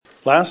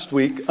Last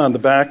week, on the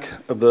back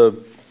of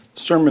the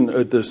sermon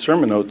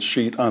notes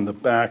sheet on the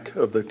back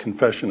of the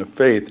Confession of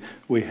Faith,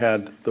 we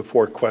had the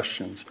 4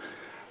 questions.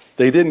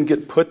 They didn't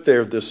get put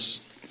there this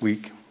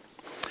week,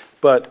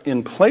 but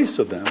in place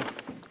of them,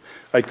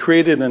 I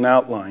created an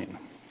outline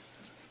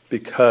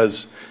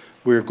because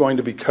we're going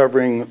to be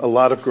covering a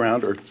lot of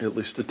ground, or at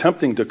least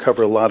attempting to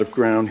cover a lot of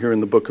ground here in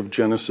the book of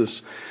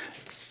Genesis.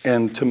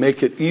 And to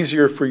make it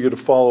easier for you to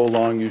follow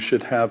along, you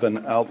should have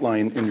an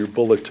outline in your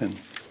bulletin.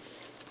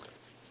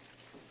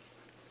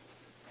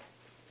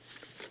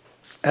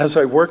 As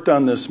I worked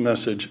on this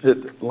message,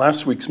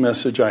 last week's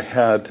message I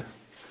had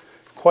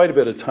quite a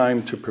bit of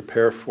time to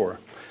prepare for.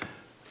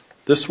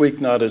 This week,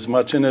 not as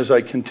much. And as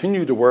I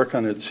continued to work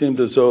on it, it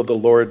seemed as though the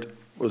Lord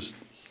was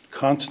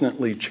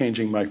constantly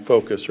changing my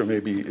focus, or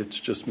maybe it's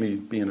just me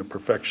being a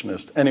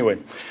perfectionist. Anyway,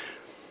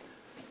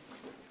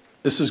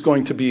 this is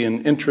going to be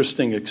an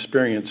interesting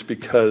experience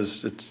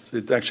because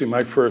it's actually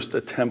my first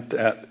attempt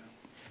at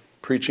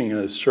preaching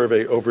a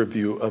survey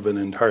overview of an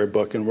entire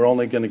book, and we're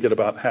only going to get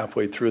about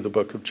halfway through the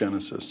book of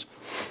Genesis.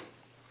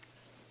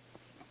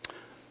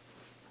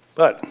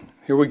 But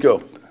here we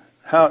go.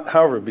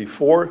 However,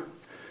 before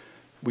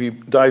we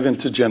dive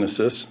into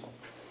Genesis,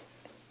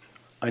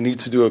 I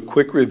need to do a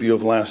quick review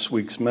of last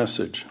week's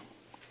message.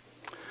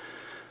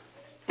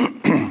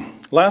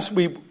 Last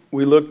week,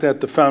 we looked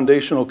at the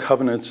foundational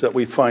covenants that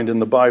we find in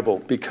the Bible,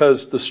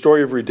 because the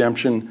story of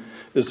redemption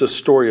is a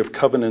story of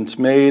covenants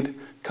made,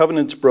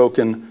 covenants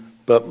broken,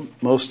 but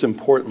most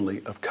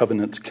importantly, of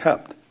covenants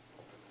kept.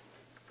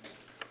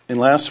 In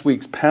last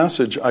week's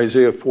passage,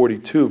 Isaiah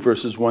 42,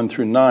 verses 1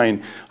 through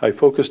 9, I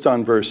focused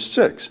on verse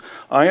 6.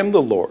 I am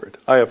the Lord.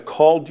 I have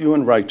called you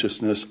in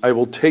righteousness. I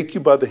will take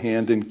you by the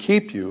hand and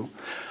keep you.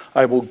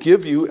 I will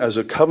give you as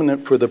a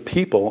covenant for the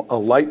people, a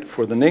light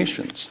for the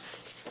nations.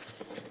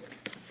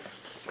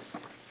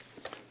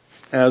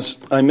 As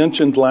I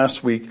mentioned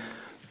last week,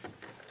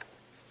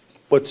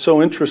 what's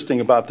so interesting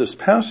about this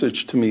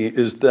passage to me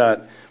is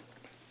that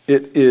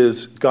it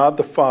is God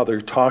the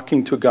Father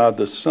talking to God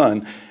the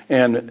Son,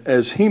 and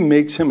as he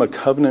makes him a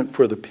covenant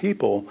for the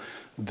people,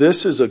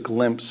 this is a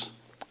glimpse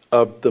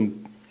of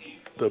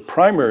the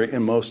primary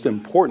and most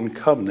important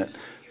covenant,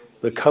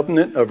 the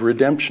covenant of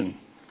redemption.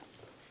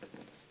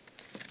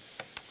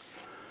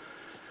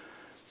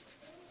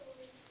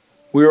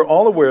 We are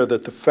all aware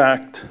that the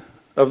fact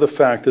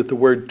that the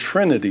word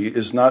Trinity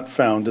is not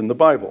found in the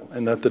Bible,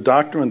 and that the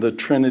doctrine of the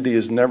Trinity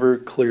is never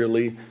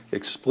clearly,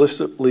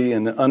 explicitly,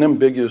 and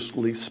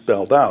unambiguously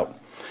spelled out.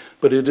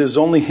 But it is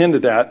only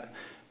hinted at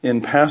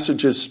in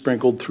passages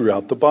sprinkled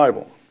throughout the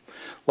Bible.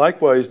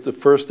 Likewise, the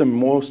first and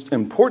most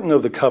important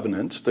of the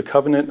covenants, the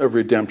covenant of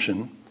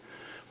redemption,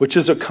 which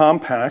is a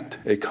compact,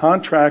 a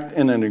contract,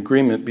 and an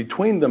agreement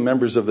between the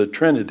members of the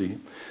Trinity,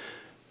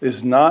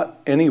 is not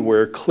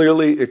anywhere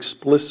clearly,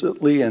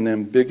 explicitly, and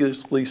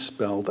ambiguously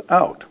spelled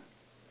out.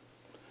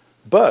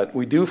 But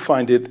we do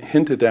find it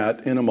hinted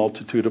at in a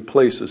multitude of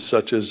places,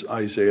 such as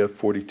Isaiah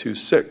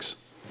 42:6,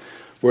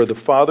 where the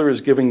Father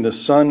is giving the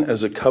Son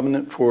as a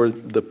covenant for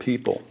the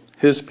people,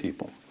 his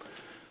people.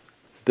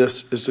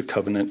 This is the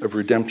covenant of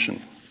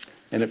redemption,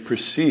 and it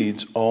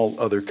precedes all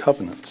other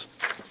covenants.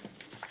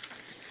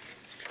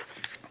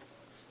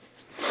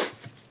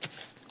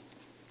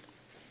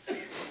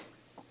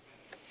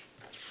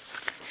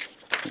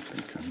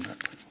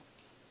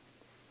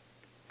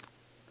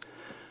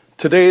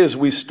 Today, as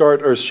we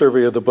start our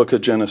survey of the book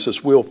of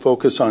Genesis, we'll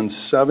focus on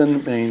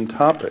 7 main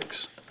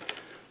topics.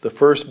 The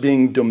first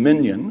being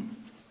dominion,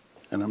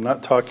 and I'm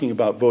not talking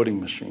about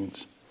voting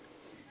machines.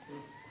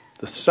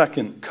 The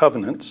second,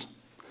 covenants.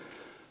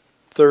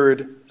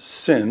 Third,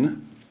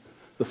 sin.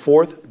 The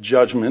fourth,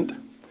 judgment.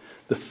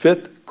 The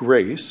fifth,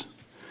 grace.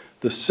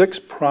 The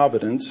sixth,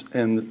 providence.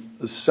 And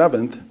the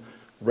seventh,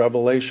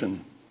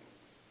 revelation.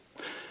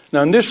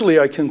 Now, initially,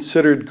 I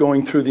considered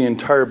going through the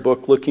entire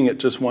book, looking at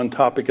just one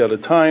topic at a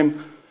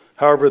time.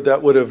 However,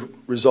 that would have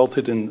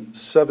resulted in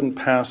 7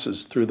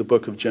 passes through the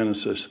book of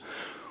Genesis,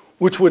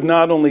 which would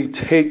not only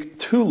take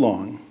too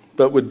long,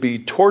 but would be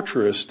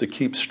torturous to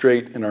keep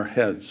straight in our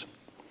heads.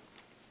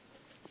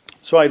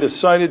 So I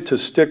decided to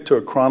stick to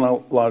a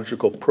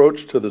chronological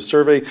approach to the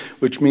survey,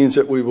 which means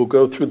that we will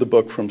go through the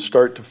book from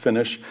start to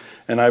finish,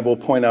 and I will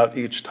point out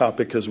each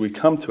topic as we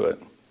come to it.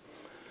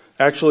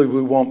 Actually,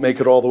 we won't make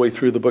it all the way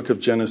through the book of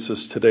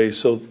Genesis today,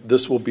 so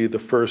this will be the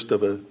first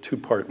of a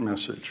 2-part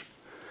message.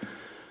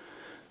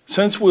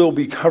 Since we'll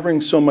be covering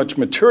so much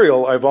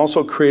material, I've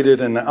also created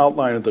an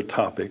outline of the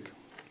topic,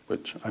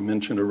 which I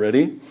mentioned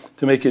already,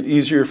 to make it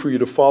easier for you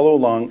to follow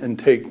along and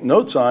take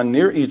notes on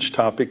near each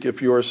topic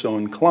if you are so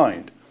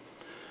inclined.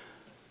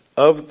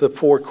 Of the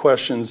 4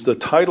 questions, the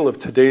title of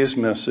today's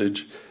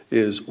message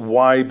is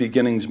Why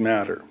Beginnings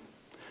Matter.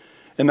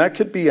 And that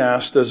could be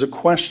asked as a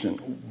question.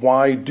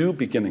 Why do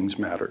beginnings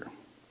matter?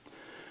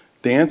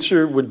 The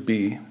answer would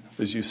be,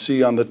 as you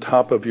see on the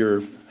top of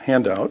your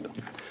handout,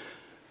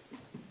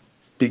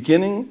 the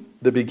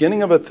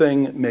beginning of a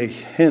thing may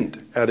hint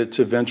at its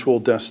eventual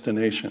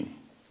destination.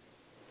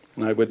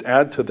 And I would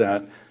add to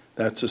that,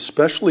 that's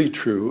especially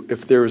true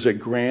if there is a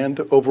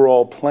grand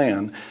overall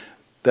plan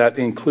that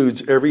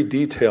includes every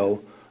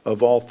detail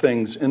of all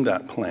things in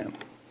that plan.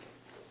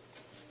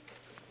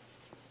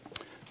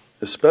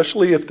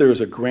 Especially if there's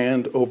a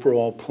grand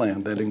overall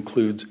plan that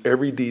includes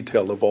every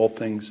detail of all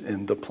things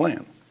in the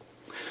plan.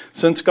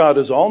 Since God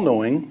is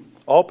all-knowing,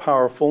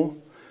 all-powerful,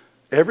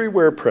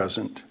 everywhere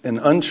present, and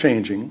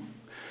unchanging,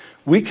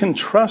 we can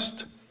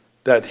trust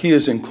that he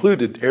has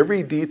included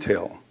every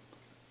detail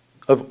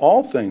of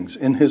all things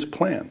in his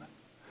plan.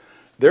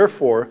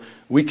 Therefore,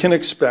 we can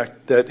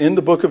expect that in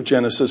the book of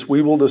Genesis,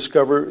 we will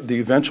discover the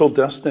eventual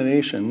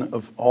destination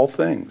of all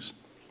things.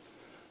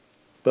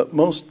 But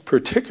most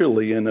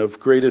particularly and of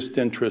greatest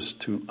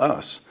interest to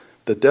us,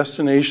 the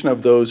destination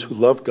of those who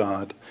love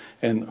God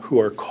and who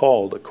are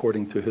called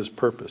according to his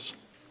purpose.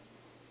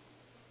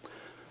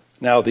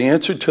 Now, the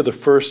answer to the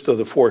first of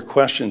the four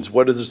questions,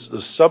 what is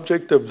the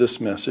subject of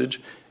this message,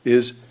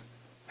 is,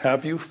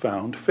 have you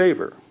found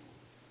favor?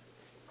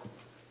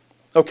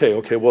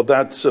 Okay, well,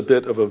 that's a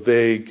bit of a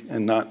vague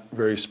and not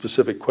very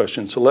specific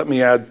question. So let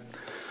me add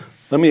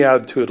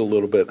to it a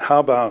little bit. How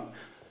about,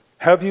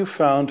 have you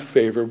found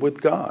favor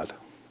with God?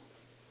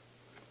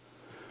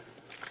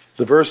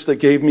 The verse that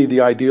gave me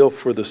the ideal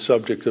for the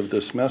subject of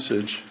this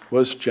message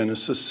was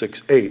Genesis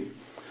 6:8.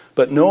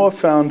 But Noah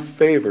found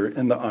favor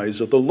in the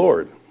eyes of the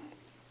Lord.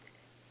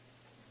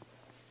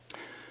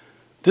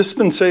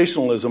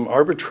 Dispensationalism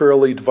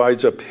arbitrarily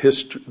divides up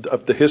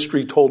the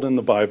history told in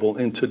the Bible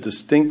into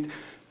distinct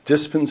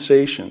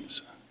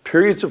dispensations,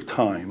 periods of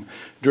time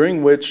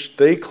during which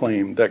they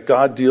claim that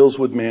God deals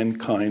with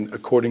mankind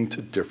according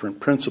to different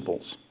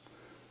principles.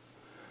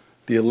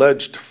 The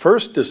alleged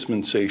first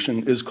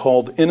dispensation is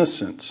called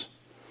innocence,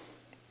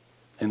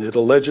 and it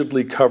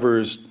allegedly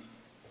covers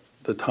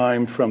the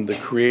time from the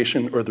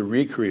creation or the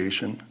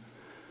recreation,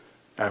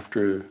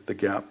 after the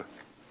gap,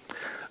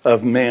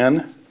 of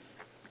man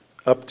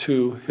up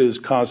to his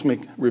cosmic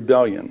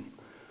rebellion,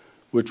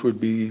 which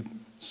would be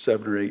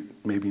 7 or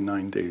 8, maybe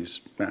 9 days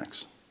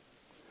max.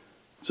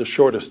 It's the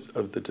shortest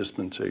of the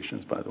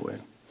dispensations, by the way.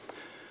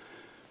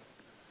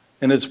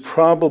 And it's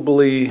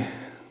probably,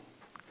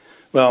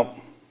 well,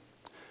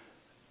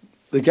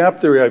 the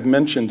gap theory I've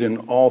mentioned in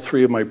all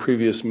three of my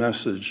previous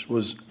messages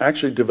was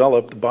actually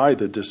developed by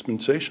the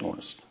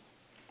dispensationalists.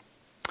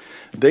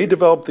 They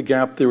developed the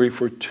gap theory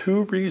for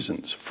two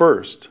reasons.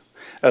 First,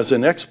 as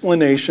an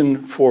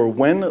explanation for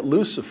when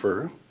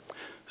Lucifer,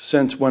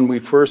 since when we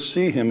first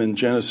see him in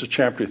Genesis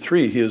chapter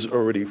 3, he has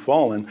already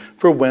fallen,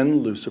 for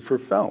when Lucifer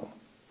fell.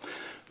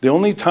 The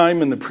only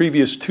time in the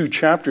previous two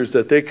chapters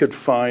that they could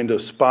find a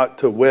spot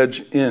to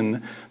wedge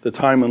in the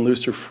time when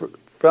Lucifer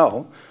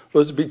fell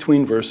was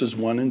between verses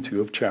 1 and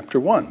 2 of chapter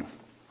 1.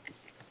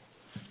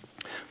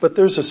 But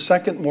there's a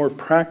second, more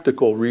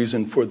practical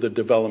reason for the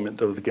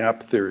development of the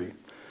gap theory.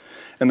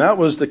 And that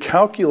was the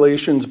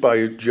calculations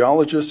by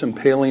geologists and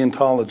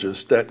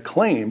paleontologists that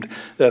claimed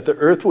that the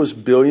earth was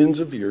billions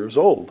of years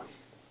old.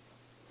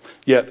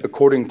 Yet,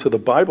 according to the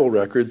Bible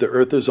record, the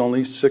earth is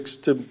only 6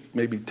 to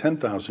maybe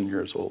 10,000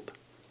 years old.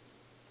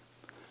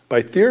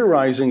 By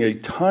theorizing a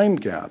time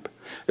gap,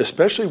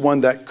 especially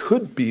one that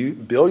could be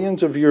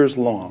billions of years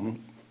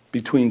long,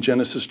 between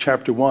Genesis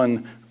chapter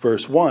 1,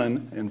 verse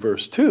 1 and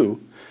verse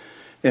 2,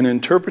 an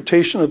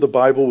interpretation of the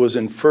Bible was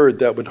inferred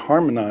that would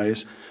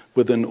harmonize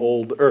with an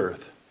old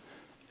earth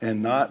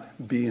and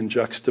not be in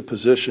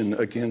juxtaposition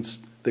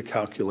against the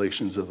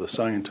calculations of the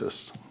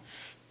scientists.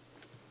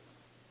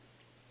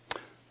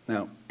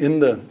 Now, in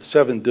the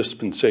 7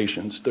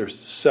 dispensations, there's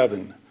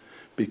 7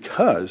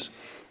 because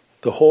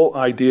the whole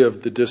idea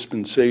of the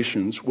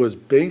dispensations was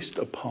based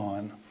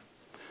upon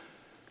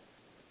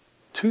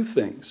two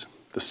things: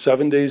 the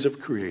 7 days of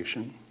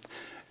creation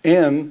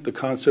and the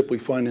concept we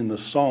find in the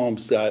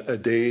Psalms that a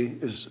day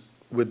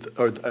with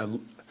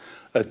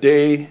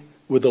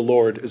the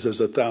Lord is as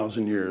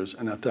 1,000 years,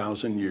 and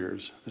 1,000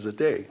 years is a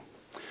day.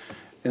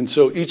 And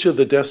so each of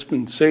the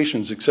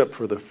dispensations, except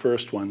for the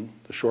first one,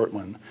 the short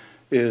one,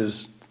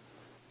 is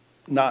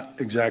not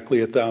exactly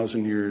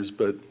 1,000 years,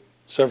 but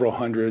several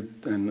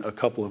hundred, and a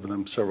couple of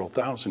them several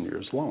thousand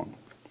years long.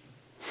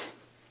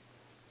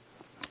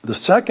 The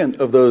second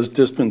of those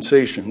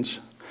dispensations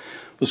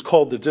was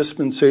called the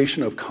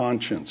dispensation of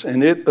conscience,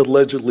 and it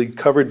allegedly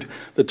covered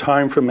the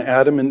time from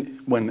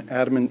when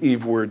Adam and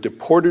Eve were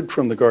deported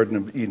from the Garden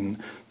of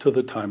Eden to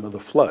the time of the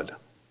flood.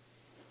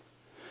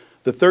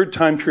 The third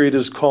time period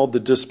is called the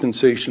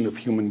dispensation of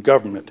human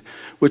government,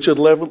 which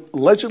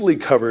allegedly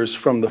covers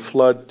from the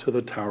flood to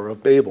the Tower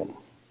of Babel.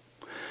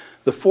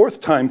 The fourth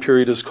time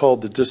period is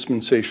called the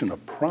dispensation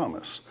of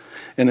promise,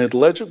 and it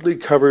allegedly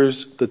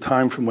covers the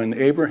time from when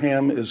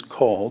Abraham is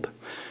called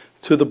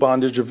to the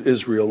bondage of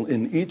Israel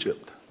in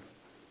Egypt.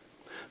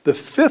 The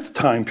fifth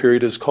time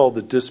period is called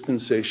the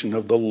dispensation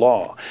of the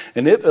law,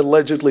 and it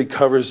allegedly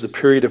covers the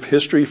period of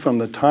history from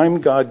the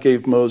time God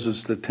gave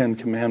Moses the 10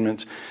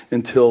 Commandments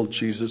until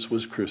Jesus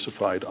was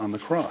crucified on the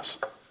cross.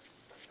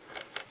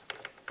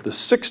 The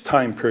sixth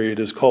time period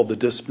is called the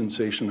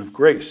dispensation of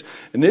grace,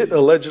 and it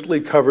allegedly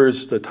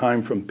covers the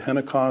time from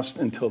Pentecost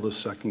until the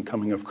second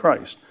coming of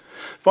Christ.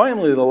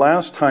 Finally, the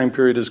last time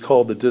period is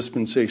called the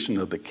dispensation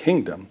of the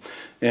kingdom,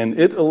 and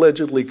it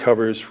allegedly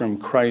covers from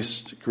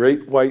Christ's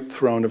great white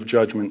throne of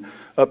judgment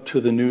up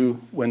to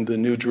when the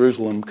New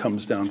Jerusalem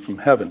comes down from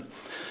heaven.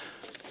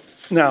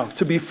 Now,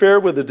 to be fair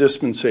with the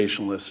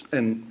dispensationalists,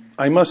 and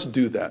I must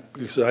do that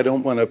because I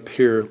don't want to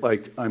appear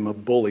like I'm a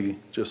bully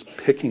just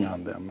picking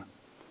on them.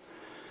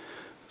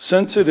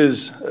 Since it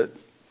is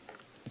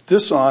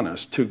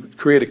dishonest to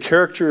create a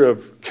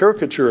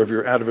caricature of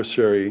your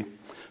adversary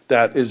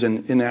that is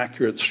an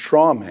inaccurate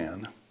straw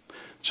man,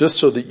 just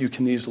so that you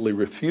can easily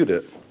refute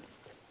it,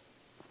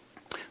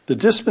 the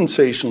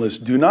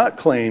dispensationalists do not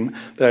claim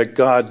that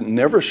God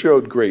never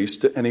showed grace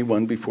to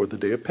anyone before the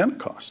day of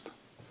Pentecost,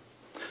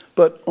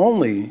 but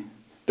only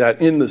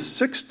that in the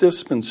sixth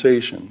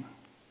dispensation,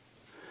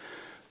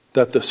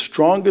 that the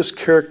strongest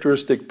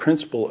characteristic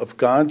principle of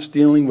God's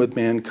dealing with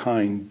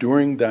mankind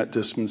during that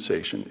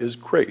dispensation is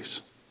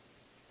grace.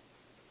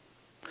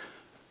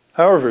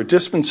 However,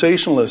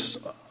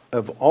 dispensationalists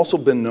have also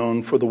been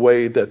known for the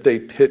way that they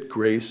pit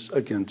grace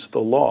against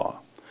the law,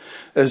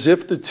 as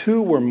if the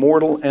two were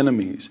mortal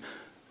enemies,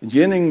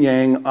 yin and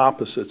yang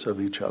opposites of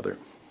each other.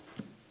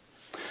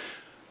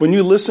 When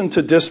you listen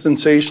to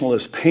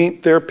dispensationalists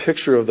paint their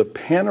picture of the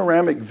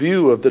panoramic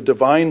view of the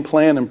divine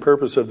plan and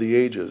purpose of the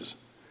ages,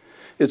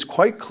 it's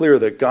quite clear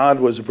that God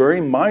was very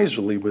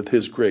miserly with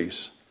his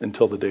grace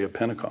until the day of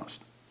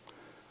Pentecost.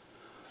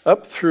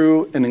 Up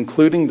through and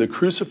including the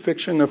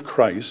crucifixion of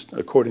Christ,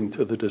 according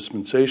to the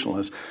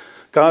dispensationalists,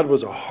 God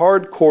was a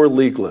hardcore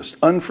legalist,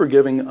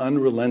 unforgiving,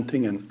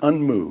 unrelenting, and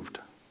unmoved.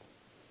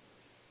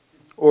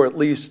 Or at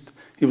least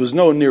he was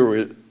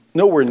nowhere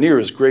near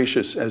as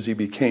gracious as he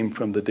became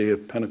from the day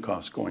of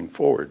Pentecost going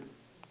forward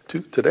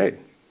to today.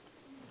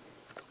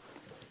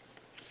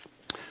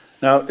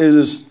 Now, it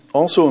is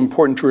also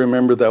important to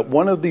remember that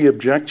one of the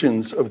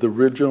objections of the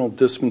original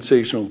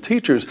dispensational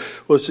teachers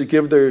was to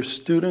give their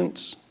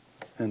students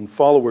and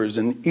followers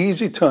an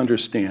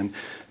easy-to-understand,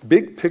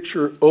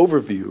 big-picture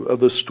overview of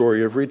the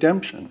story of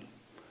redemption,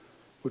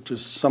 which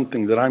is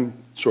something that I'm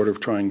sort of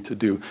trying to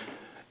do.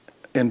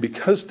 And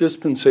because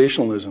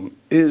dispensationalism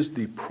is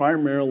the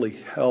primarily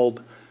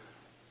held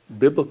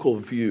biblical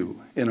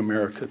view in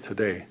America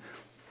today,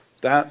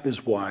 that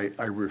is why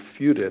I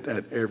refute it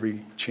at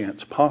every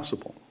chance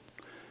possible.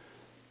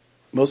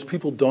 Most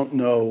people don't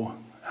know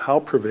how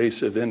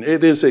pervasive, and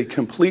it is a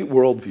complete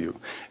worldview.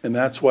 And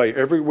that's why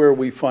everywhere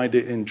we find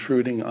it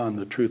intruding on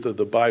the truth of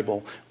the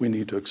Bible, we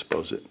need to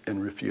expose it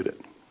and refute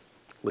it.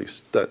 At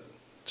least that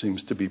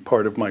seems to be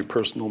part of my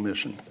personal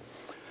mission.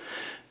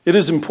 It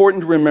is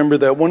important to remember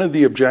that one of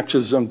the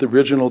objections of the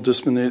original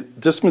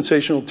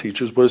dispensational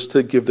teachers was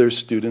to give their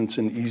students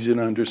an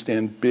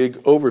easy-to-understand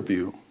big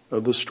overview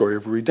of the story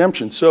of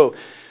redemption. So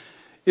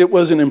it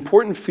was an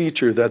important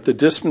feature that the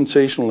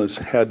dispensationalists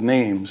had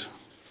names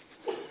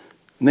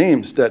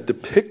that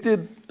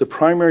depicted the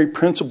primary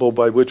principle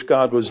by which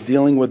God was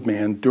dealing with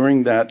man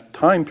during that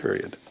time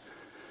period.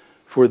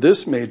 For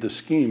this made the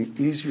scheme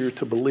easier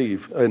to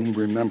believe and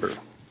remember.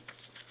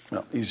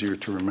 Well, easier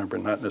to remember,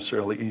 not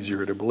necessarily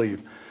easier to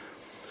believe.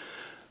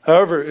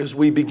 However, as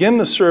we begin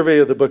the survey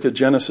of the book of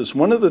Genesis,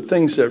 one of the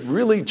things that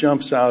really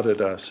jumps out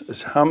at us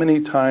is how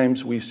many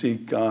times we see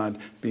God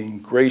being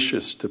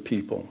gracious to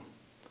people.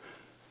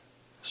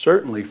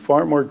 Certainly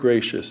far more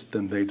gracious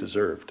than they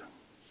deserved.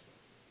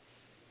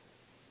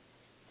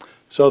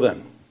 So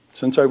then,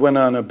 since I went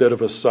on a bit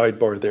of a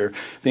sidebar there,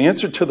 the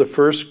answer to the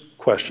first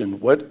question,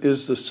 what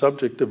is the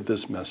subject of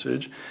this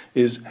message,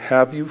 is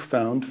have you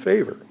found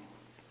favor?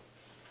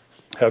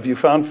 Have you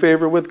found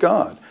favor with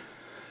God?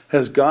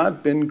 Has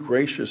God been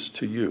gracious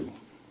to you?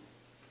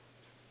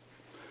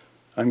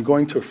 I'm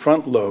going to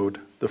front load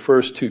the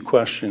first two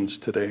questions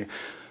today.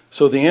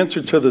 So the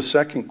answer to the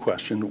second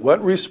question,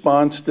 what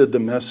response did the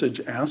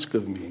message ask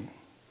of me,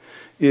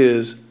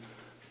 is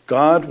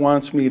God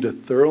wants me to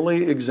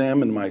thoroughly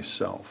examine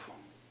myself.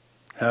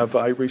 Have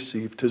I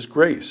received his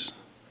grace?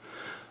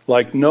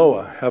 Like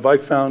Noah, have I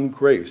found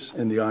grace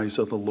in the eyes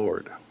of the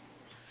Lord?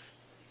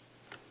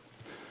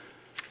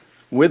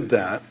 With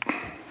that,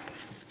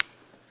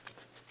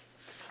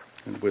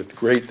 and with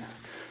great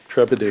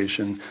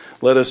trepidation,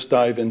 let us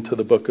dive into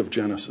the book of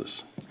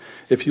Genesis.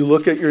 If you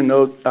look at your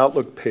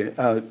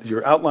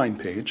your outline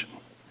page,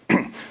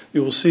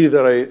 you will see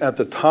that at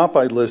the top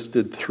I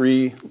listed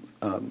three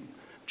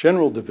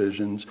general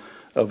divisions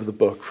of the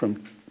book,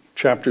 from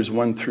chapters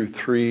 1 through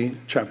 3,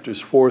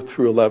 chapters 4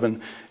 through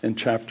 11, and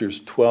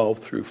chapters 12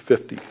 through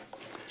 50.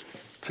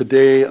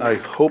 Today, I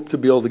hope to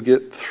be able to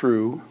get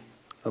through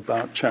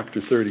about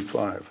chapter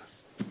 35.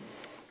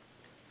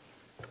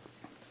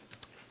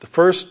 The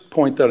first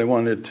point that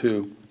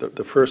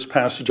the first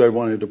passage I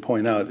wanted to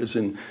point out is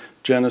in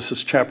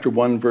Genesis chapter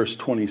 1, verse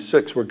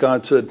 26, where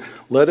God said,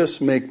 "Let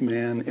us make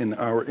man in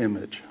our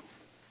image."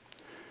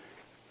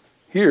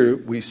 Here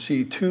we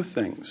see two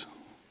things.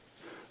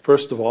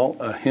 First of all,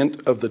 a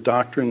hint of the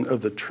doctrine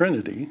of the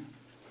Trinity,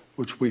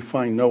 which we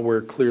find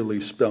nowhere clearly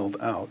spelled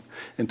out.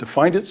 And to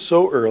find it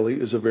so early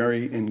is a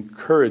very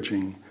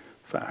encouraging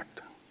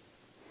fact.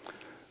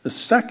 The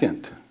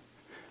second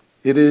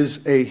It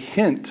is a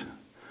hint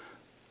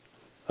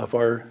of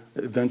our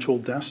eventual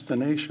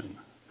destination.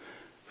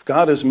 If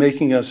God is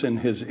making us in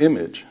his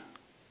image,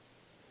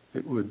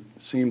 it would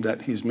seem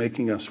that he's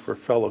making us for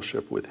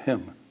fellowship with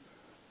him.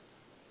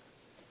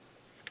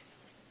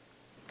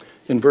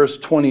 In verse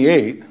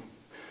 28,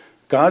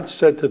 God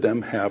said to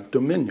them, "Have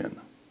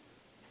dominion."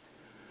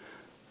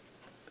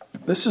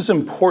 This is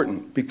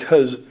important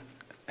because,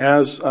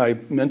 as I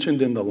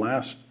mentioned in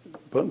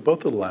both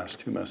of the last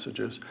two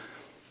messages,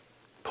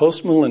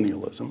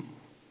 postmillennialism,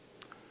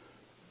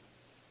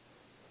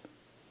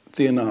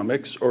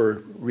 theonomics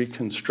or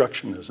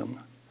reconstructionism,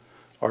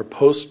 are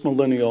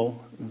postmillennial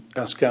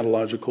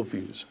eschatological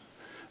views,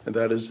 and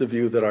that is the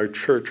view that our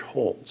church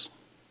holds.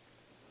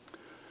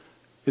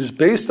 It is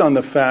based on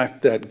the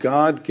fact that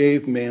God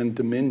gave man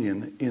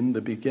dominion in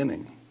the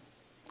beginning.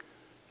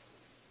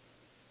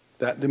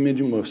 That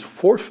dominion was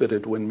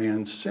forfeited when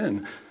man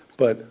sinned,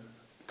 but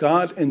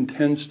God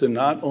intends to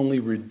not only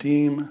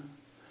redeem,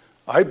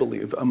 I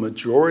believe, a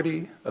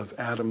majority of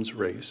Adam's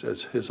race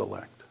as his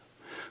elect,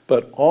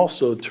 but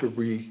also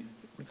to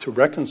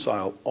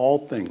reconcile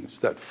all things,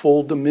 that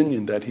full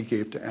dominion that he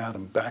gave to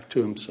Adam, back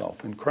to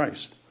himself in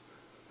Christ.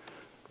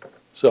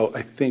 So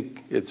I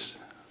think it's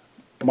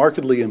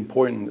markedly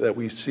important that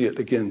we see it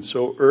again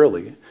so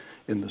early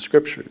in the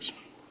scriptures.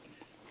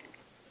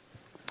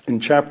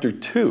 In chapter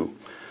 2,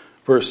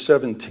 verse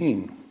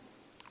 17,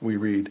 we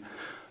read,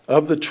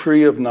 "Of the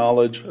tree of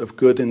knowledge of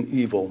good and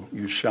evil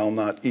you shall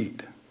not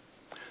eat."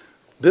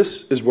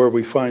 This is where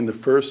we find the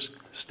first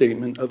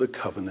statement of the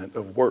covenant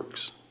of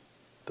works,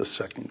 the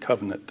second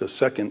covenant, the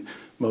second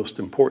most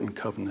important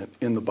covenant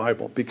in the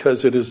Bible,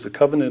 because it is the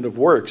covenant of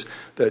works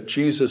that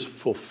Jesus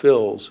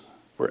fulfills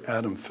where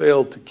Adam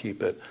failed to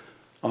keep it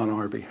on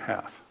our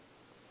behalf.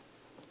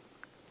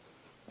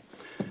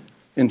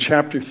 In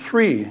chapter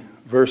 3,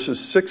 verses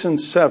 6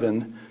 and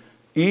 7,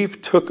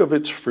 Eve took of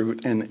its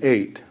fruit and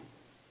ate.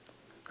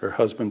 Her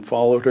husband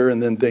followed her,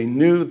 and then they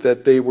knew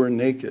that they were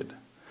naked.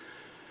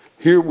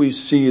 Here we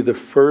see the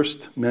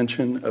first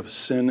mention of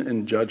sin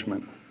and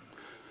judgment.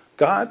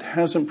 God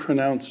hasn't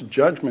pronounced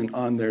judgment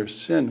on their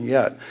sin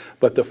yet,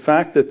 but the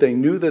fact that they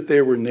knew that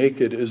they were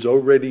naked is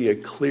already a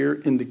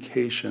clear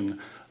indication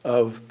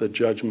of the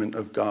judgment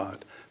of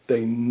God.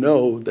 They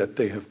know that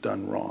they have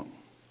done wrong.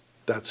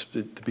 That's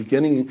the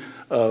beginning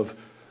of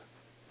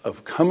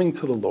coming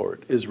to the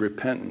Lord is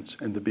repentance.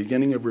 And the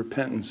beginning of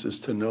repentance is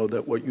to know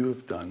that what you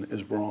have done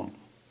is wrong.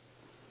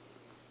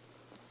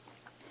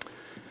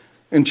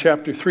 In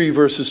chapter 3,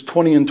 verses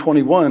 20 and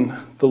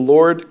 21, the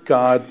Lord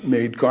God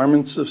made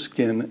garments of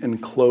skin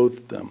and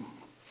clothed them.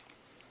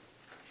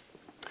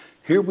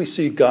 Here we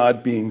see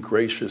God being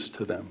gracious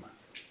to them.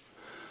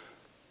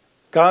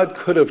 God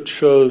could have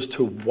chose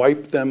to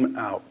wipe them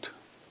out,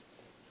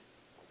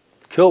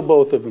 kill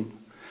both of them,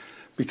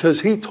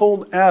 because he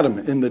told Adam,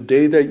 "In the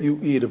day that you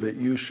eat of it,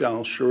 you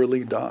shall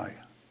surely die."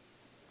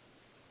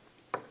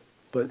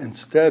 But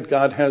instead,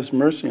 God has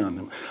mercy on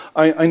them.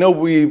 I know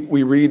we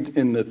read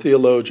in the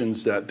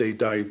theologians that they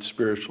died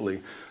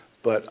spiritually,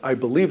 but I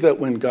believe that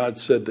when God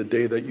said, "The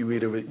day that you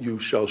eat of it, you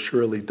shall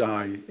surely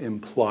die,"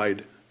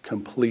 implied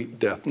complete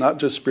death. Not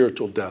just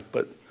spiritual death,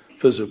 but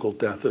physical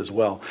death as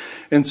well.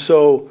 And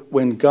so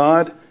when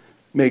God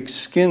makes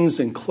skins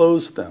and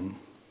clothes them,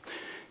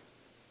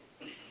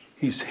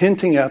 he's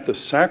hinting at the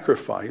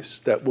sacrifice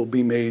that will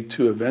be made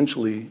to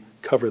eventually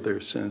cover their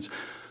sins.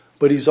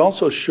 But he's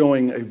also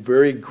showing a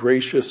very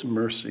gracious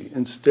mercy.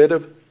 Instead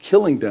of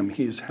killing them,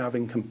 he is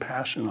having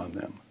compassion on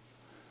them.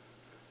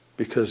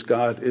 Because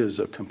God is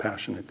a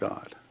compassionate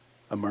God,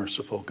 a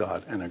merciful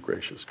God, and a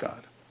gracious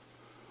God.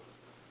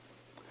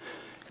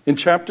 In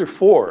chapter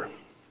 4,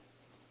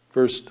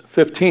 verse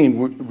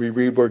 15, we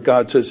read where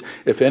God says,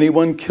 "If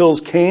anyone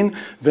kills Cain,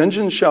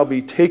 vengeance shall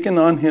be taken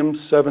on him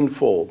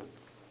sevenfold."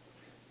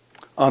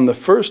 On the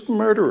first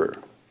murderer,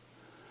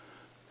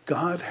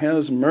 God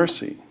has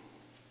mercy.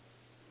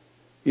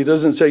 He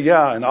doesn't say,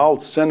 "Yeah, and I'll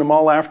send them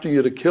all after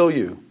you to kill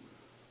you."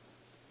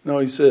 No,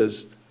 he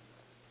says,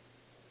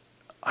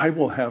 "I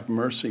will have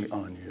mercy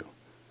on you."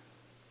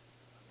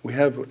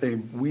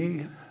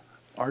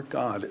 Our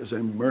God is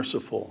a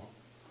merciful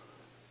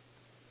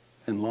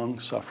and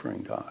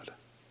long-suffering God,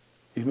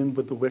 even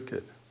with the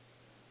wicked.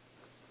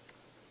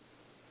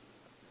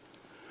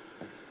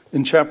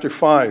 In chapter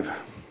 5,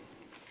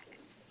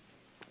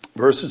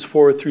 verses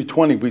 4 through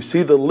 20, we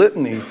see the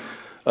litany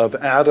of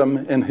Adam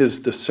and his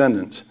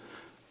descendants,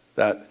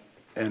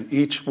 and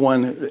each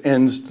one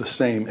ends the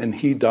same, "and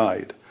he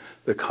died."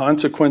 The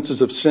consequences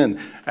of sin.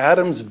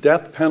 Adam's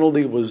death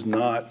penalty was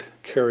not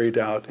carried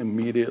out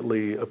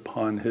immediately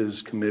upon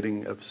his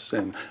committing of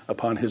sin,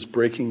 upon his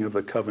breaking of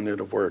the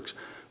covenant of works.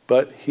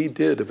 But he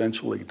did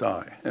eventually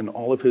die, and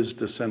all of his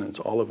descendants,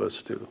 all of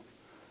us do.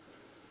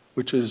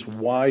 Which is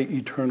why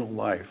eternal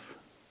life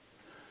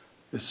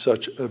is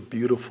such a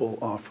beautiful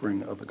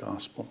offering of the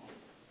gospel.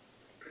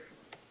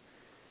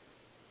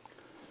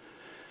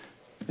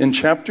 In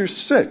chapter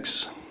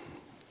 6,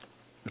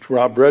 which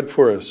Rob read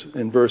for us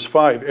in verse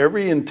 5,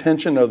 "Every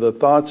intention of the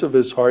thoughts of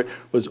his heart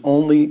was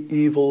only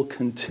evil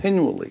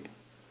continually."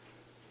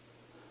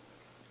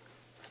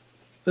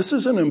 This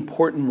is an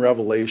important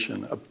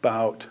revelation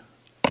about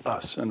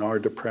us and our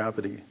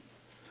depravity.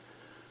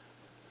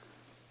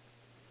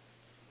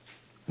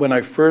 When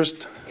I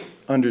first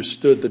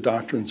understood the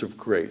doctrines of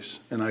grace,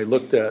 and I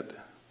looked at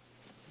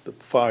the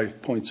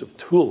 5 points of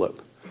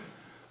TULIP,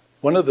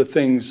 one of the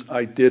things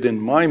I did in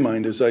my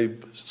mind is I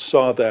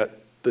saw that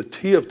the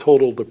T of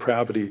total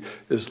depravity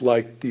is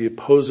like the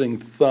opposing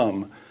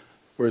thumb,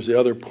 whereas the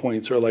other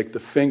points are like the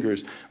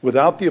fingers.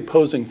 Without the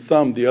opposing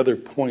thumb, the other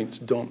points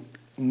don't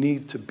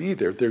need to be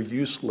there. They're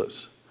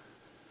useless.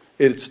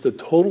 It's the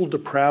total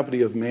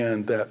depravity of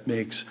man that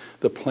makes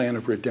the plan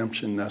of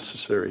redemption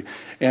necessary.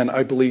 And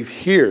I believe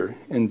here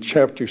in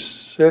chapter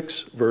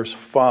 6, verse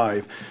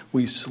 5,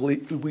 we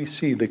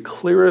see the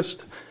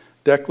clearest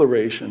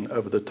declaration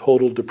of the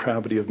total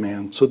depravity of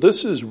man. So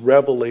this is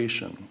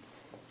revelation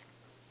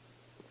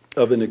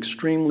of an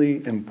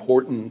extremely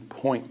important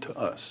point to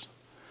us.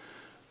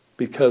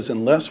 Because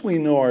unless we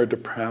know our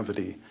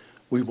depravity,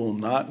 we will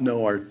not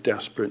know our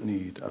desperate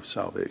need of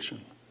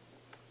salvation.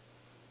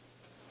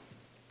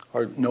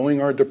 Knowing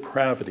our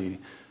depravity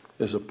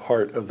is a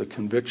part of the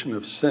conviction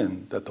of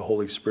sin that the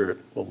Holy Spirit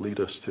will lead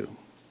us to.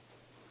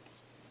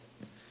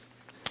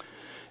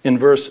 In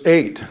verse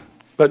 8,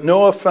 but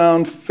Noah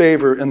found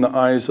favor in the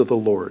eyes of the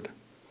Lord.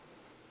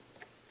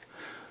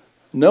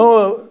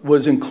 Noah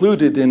was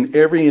included in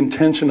every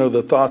intention of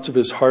the thoughts of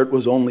his heart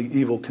was only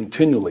evil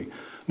continually.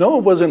 Noah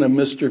wasn't a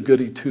Mr.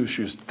 Goody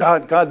Two-Shoes.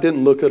 God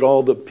didn't look at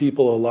all the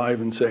people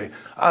alive and say,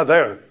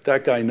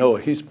 that guy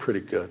Noah, he's pretty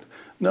good.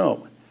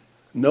 No.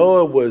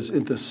 Noah was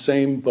in the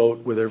same boat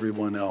with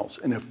everyone else.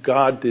 And if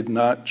God did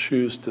not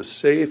choose to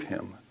save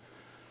him,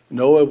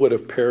 Noah would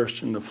have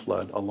perished in the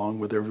flood along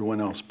with everyone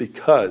else,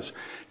 because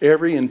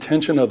every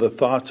intention of the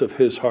thoughts of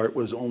his heart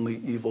was only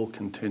evil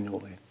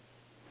continually.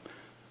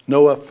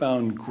 Noah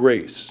found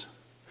grace.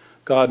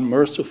 God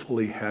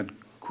mercifully had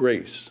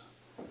grace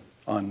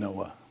on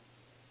Noah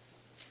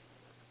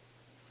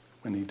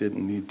when he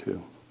didn't need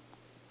to.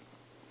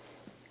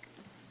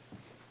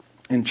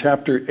 In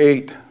chapter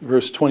 8,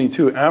 verse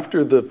 22,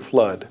 after the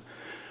flood,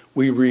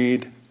 we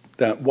read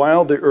that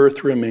while the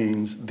earth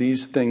remains,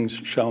 these things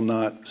shall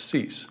not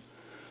cease.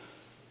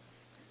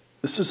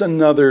 This is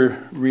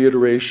another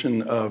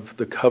reiteration of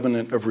the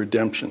covenant of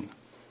redemption,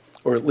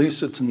 or at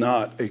least it's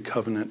not a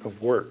covenant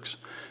of works,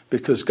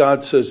 because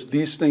God says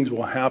these things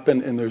will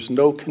happen and there's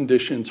no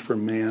conditions for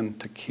man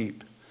to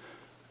keep.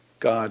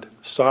 God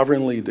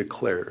sovereignly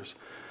declares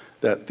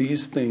that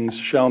these things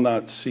shall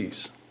not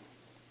cease.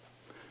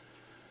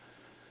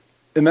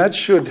 And that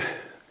should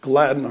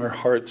gladden our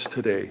hearts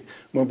today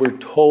when we're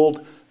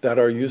told that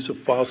our use of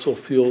fossil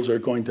fuels are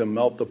going to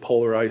melt the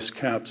polar ice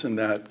caps and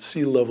that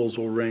sea levels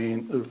will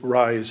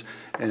rise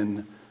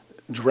and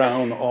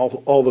drown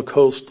all the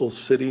coastal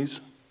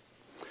cities.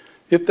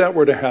 If that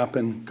were to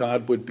happen,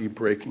 God would be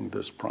breaking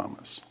this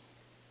promise.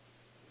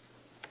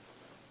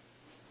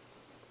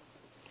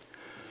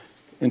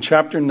 In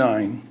chapter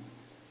 9,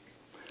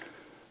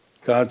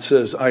 God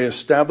says, I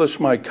establish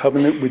my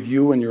covenant with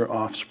you and your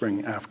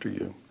offspring after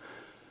you.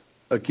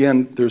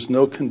 Again, there's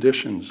no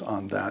conditions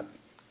on that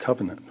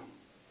covenant.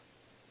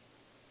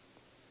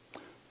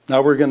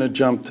 Now we're going to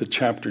jump to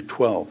chapter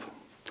 12.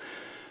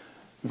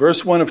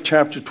 Verse 1 of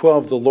chapter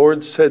 12, the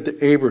Lord said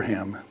to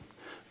Abraham,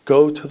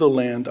 go to the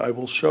land I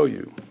will show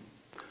you.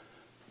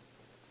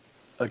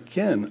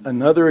 Again,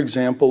 another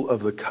example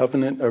of the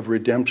covenant of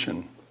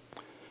redemption.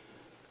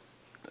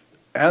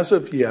 As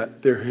of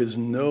yet, there is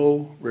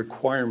no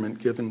requirement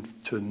given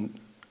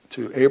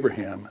to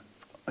Abraham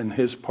on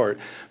his part.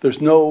 There's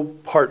no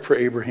part for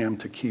Abraham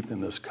to keep in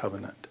this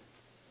covenant.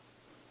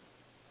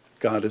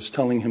 God is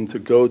telling him to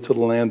go to the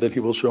land that he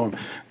will show him.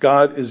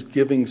 God is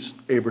giving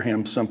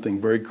Abraham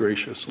something very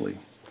graciously.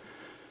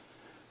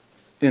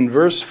 In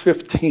verse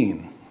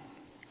 15,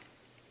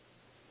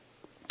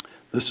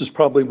 this is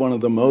probably one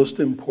of the most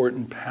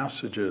important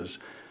passages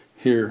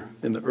here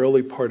in the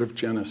early part of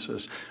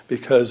Genesis,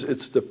 because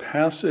it's the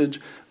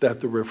passage that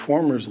the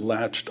reformers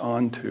latched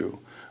onto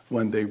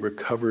when they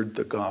recovered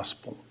the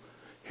gospel.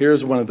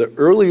 Here's one of the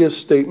earliest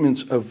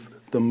statements of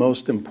the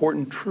most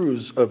important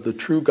truths of the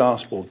true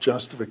gospel: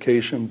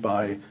 justification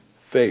by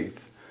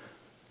faith.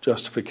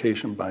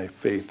 Justification by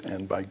faith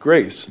and by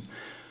grace.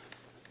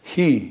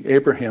 He,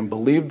 Abraham,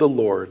 believed the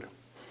Lord,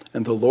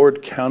 and the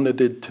Lord counted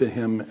it to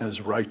him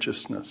as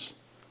righteousness.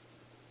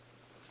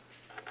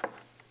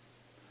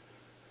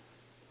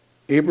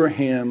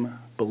 Abraham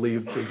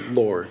believed the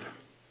Lord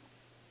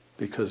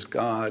because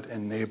God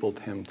enabled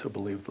him to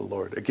believe the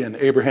Lord. Again,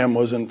 Abraham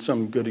wasn't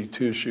some goody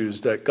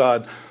two-shoes that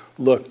God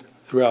looked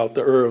throughout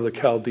the Ur of the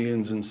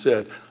Chaldeans and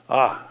said,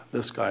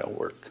 this guy will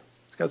work.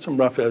 He's got some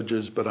rough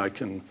edges, but I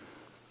can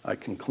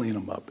clean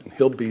him up, and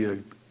he'll be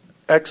an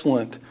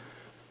excellent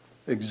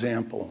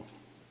example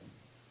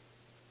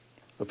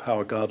of how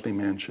a godly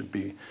man should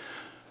be.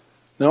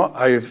 Now,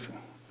 I've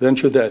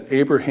ventured that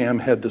Abraham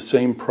had the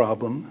same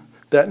problem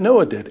that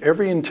Noah did.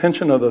 Every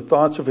intention of the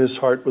thoughts of his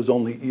heart was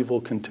only evil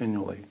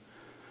continually.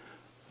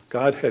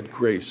 God had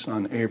grace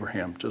on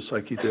Abraham, just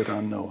like he did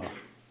on Noah.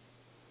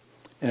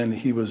 And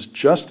he was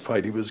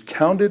justified. He was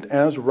counted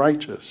as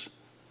righteous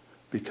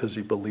because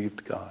he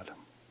believed God.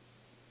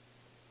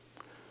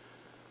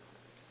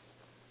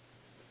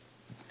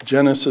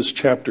 Genesis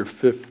chapter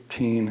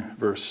 15,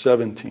 verse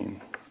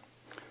 17.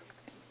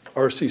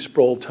 R.C.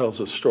 Sproul tells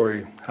a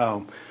story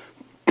how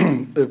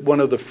at one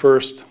of the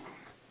first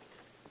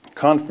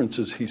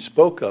conferences he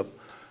spoke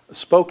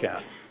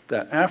at,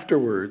 that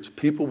afterwards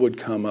people would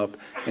come up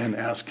and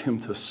ask him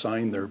to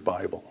sign their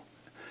Bible.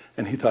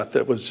 And he thought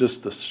that was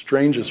just the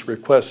strangest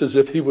request, as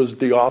if he was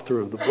the author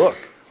of the book.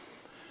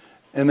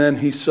 And then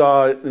he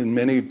saw in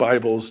many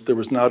Bibles there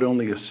was not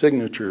only a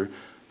signature,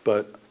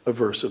 but a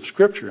verse of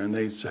Scripture. And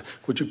they said,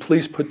 would you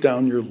please put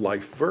down your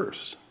life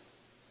verse?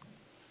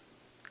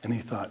 And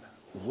he thought,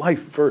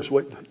 life verse?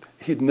 What?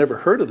 He'd never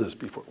heard of this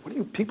before. What are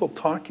you people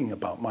talking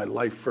about, my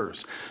life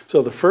verse?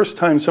 So the first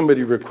time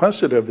somebody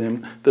requested of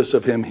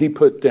him, he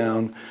put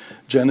down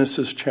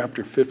Genesis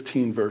chapter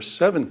 15, verse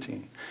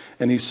 17.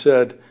 And he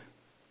said,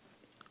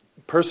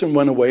 the person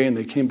went away and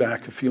they came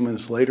back a few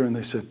minutes later and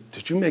they said,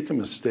 did you make a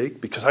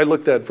mistake? Because I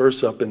looked that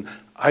verse up and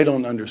I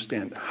don't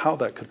understand how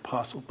that could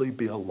possibly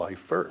be a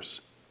life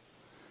verse.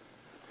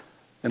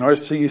 And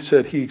R.C.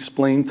 said he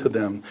explained to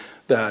them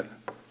that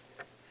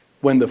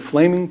when the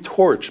flaming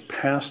torch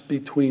passed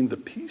between the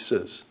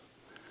pieces,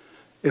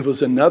 it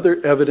was another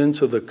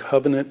evidence of the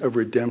covenant of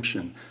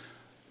redemption.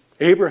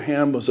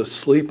 Abraham was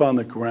asleep on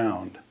the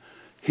ground.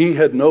 He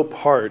had no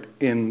part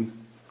in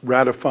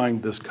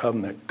ratifying this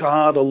covenant.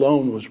 God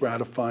alone was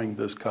ratifying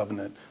this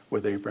covenant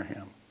with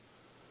Abraham.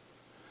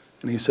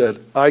 And he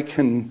said, I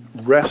can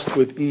rest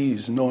with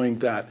ease knowing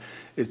that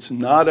it's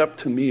not up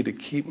to me to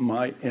keep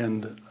my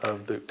end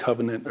of the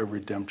covenant of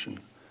redemption.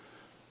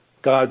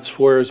 God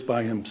swears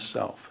by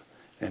himself.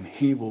 And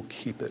he will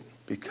keep it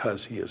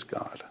because he is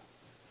God.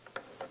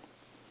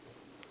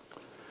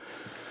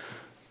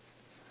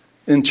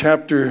 In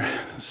chapter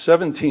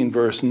 17,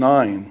 verse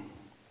 9,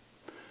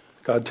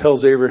 God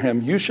tells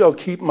Abraham, you shall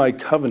keep my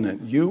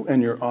covenant, you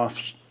and your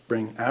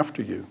offspring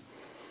after you.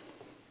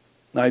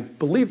 And I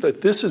believe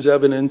that this is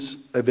evidence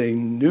of a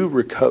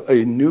new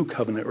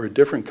covenant or a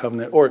different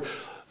covenant, or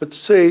let's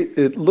say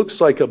it looks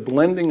like a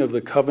blending of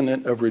the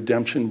covenant of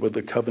redemption with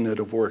the covenant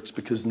of works,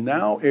 because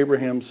now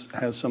Abraham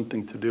has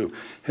something to do.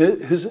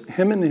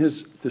 Him and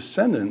his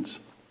descendants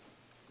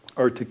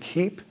are to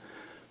keep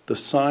the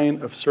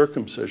sign of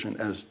circumcision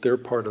as their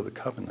part of the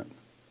covenant.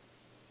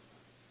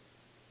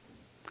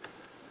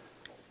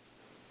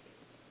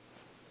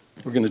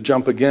 We're going to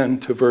jump again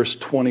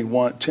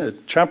to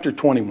chapter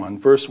 21,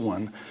 verse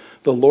 1.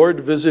 The Lord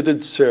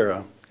visited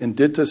Sarah and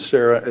did to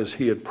Sarah as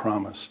he had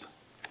promised.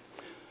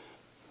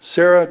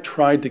 Sarah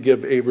tried to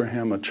give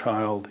Abraham a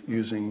child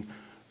using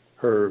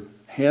her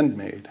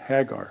handmaid,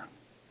 Hagar.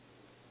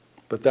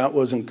 But that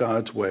wasn't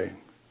God's way.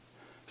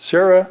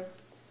 Sarah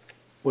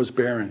was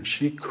barren.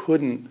 She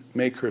couldn't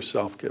make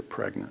herself get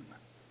pregnant.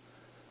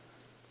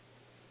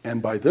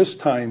 And by this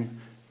time,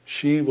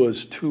 she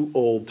was too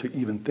old to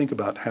even think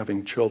about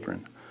having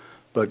children.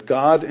 But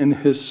God, in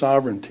his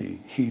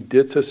sovereignty, he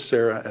did to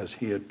Sarah as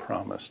he had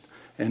promised.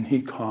 And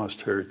he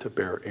caused her to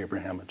bear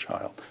Abraham a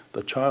child,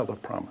 the child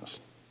of promise.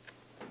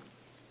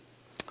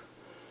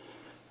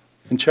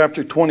 In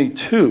chapter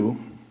 22,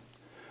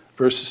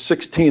 verses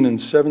 16 and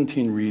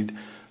 17 read,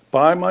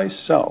 by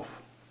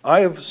myself I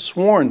have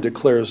sworn,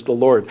 declares the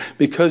Lord,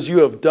 because you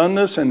have done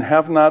this and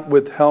have not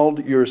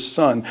withheld your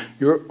son,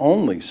 your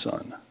only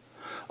son.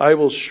 I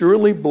will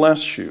surely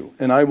bless you,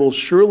 and I will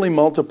surely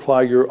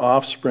multiply your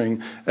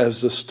offspring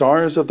as the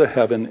stars of the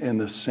heaven and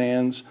the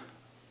sands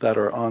that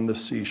are on the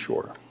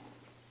seashore.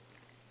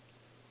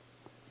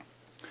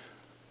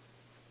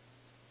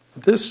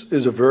 This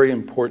is a very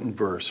important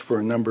verse for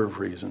a number of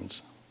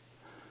reasons.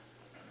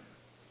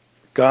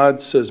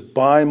 God says,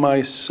 by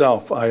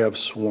myself I have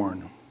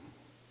sworn.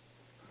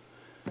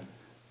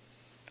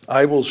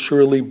 I will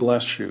surely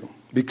bless you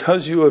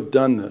because you have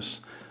done this.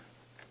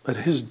 But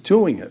his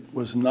doing it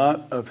was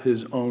not of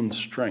his own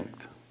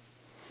strength.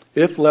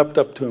 If left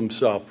up to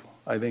himself,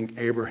 I think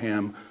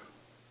Abraham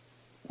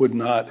would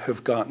not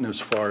have gotten as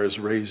far as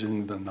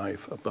raising the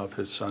knife above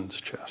his son's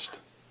chest.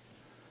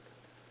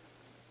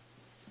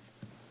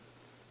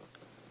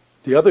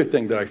 The other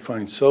thing that I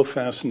find so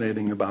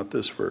fascinating about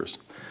this verse,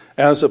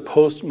 as a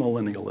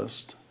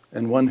post-millennialist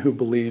and one who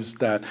believes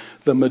that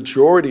the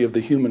majority of the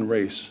human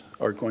race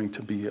are going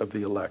to be of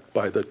the elect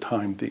by the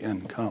time the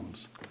end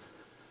comes.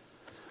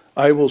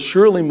 I will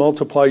surely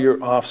multiply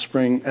your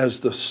offspring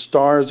as the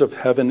stars of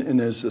heaven and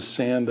as the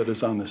sand that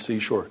is on the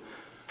seashore.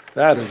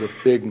 That is a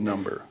big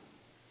number.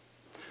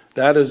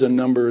 That is a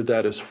number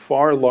that is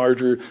far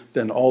larger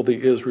than all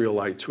the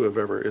Israelites who have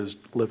ever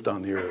lived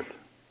on the earth.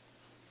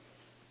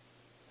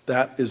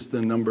 That is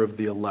the number of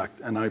the elect,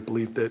 and I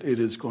believe that it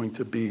is going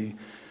to be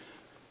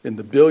in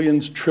the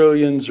billions,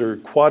 trillions, or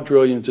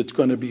quadrillions. It's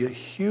going to be a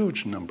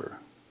huge number.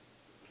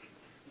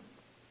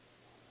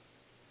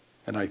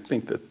 And I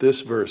think that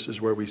this verse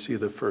is where we see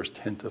the first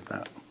hint of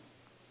that.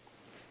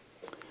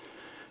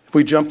 If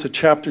we jump to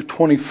chapter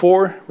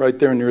 24, right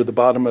there near the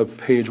bottom of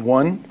page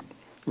 1,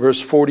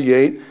 verse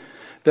 48,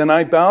 Then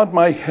I bowed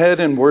my head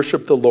and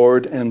worshiped the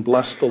Lord and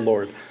blessed the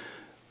Lord.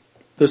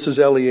 This is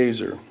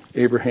Eliezer,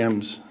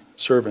 Abraham's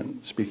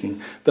servant,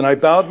 speaking. Then I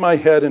bowed my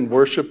head and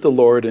worshiped the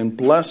Lord and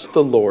blessed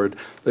the Lord,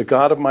 the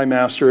God of my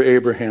master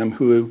Abraham,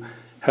 who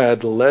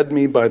had led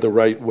me by the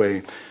right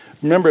way.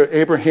 Remember,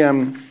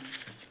 Abraham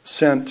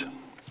sent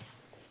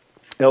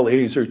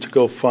Eliezer to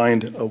go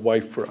find a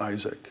wife for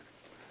Isaac.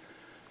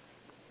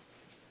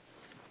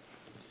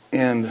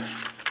 And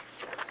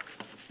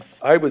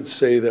I would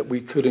say that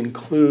we could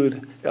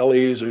include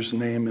Eliezer's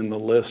name in the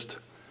list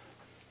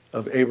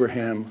of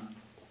Abraham,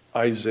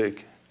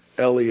 Isaac,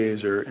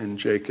 Eliezer, and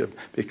Jacob,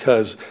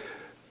 because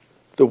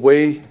the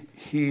way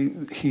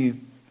he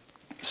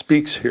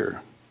speaks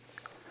here,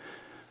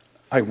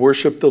 I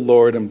worship the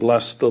Lord and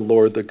bless the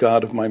Lord, the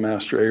God of my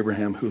master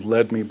Abraham, who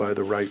led me by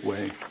the right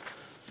way.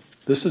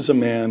 This is a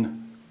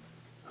man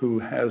who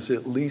has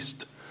at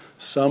least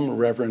some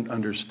reverent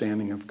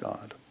understanding of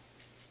God.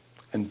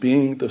 And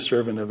being the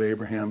servant of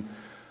Abraham,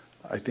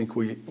 I think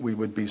we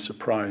would be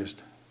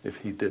surprised if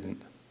he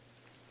didn't.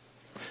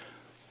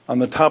 On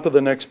the top of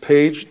the next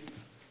page,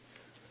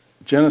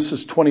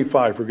 Genesis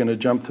 25, we're going to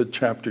jump to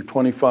chapter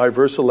 25,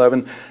 verse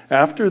 11.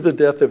 After the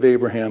death of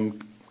Abraham,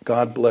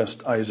 God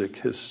blessed Isaac,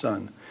 his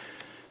son.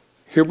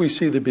 Here we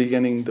see the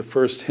beginning, the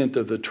first hint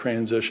of the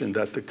transition,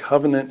 that the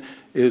covenant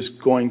is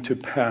going to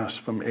pass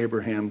from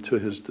Abraham to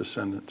his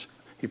descendants.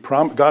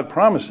 God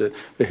promised it,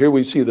 but here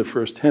we see the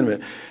first hint of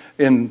it.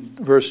 In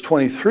verse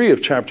 23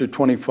 of chapter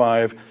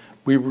 25,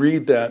 we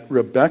read that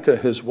Rebekah,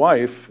 his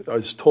wife,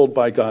 is told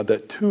by God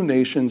that 2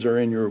 nations are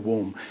in your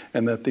womb,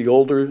 and that the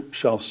older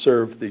shall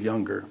serve the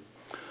younger.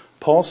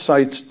 Paul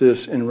cites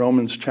this in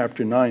Romans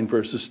chapter 9,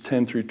 verses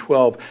 10 through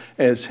 12,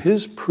 as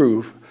his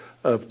proof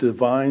of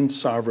divine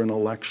sovereign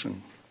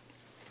election.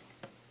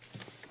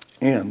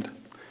 And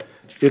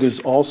it is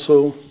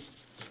also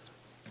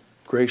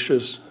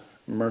gracious,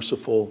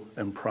 merciful,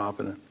 and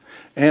provident.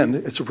 And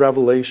it's a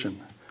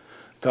revelation.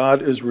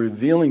 God is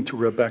revealing to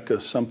Rebekah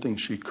something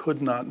she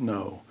could not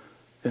know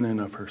in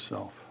and of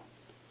herself.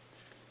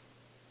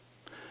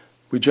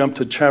 We jump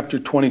to chapter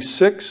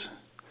 26,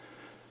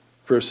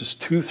 verses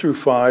 2 through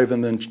 5,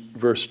 and then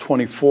verse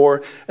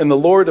 24. And the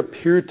Lord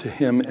appeared to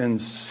him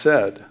and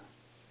said,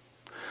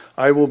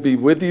 I will be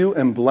with you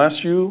and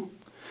bless you.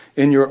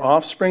 In your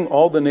offspring,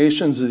 all the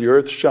nations of the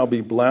earth shall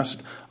be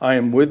blessed. I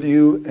am with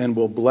you and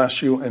will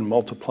bless you and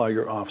multiply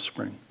your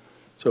offspring.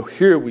 So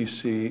here we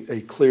see a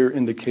clear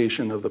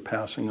indication of the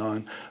passing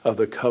on of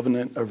the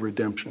covenant of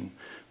redemption,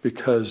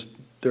 because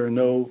there are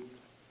no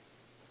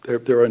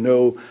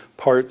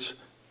parts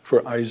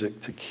for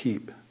Isaac to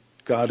keep.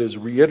 God is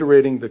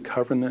reiterating the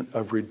covenant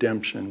of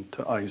redemption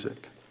to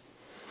Isaac.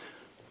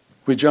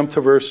 We jump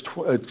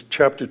to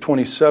chapter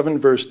 27,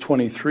 verse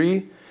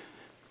 23.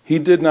 He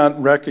did not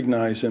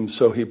recognize him,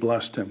 so he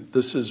blessed him.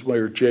 This is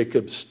where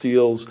Jacob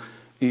steals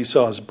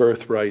Esau's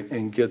birthright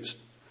and gets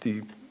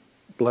the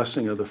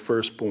blessing of the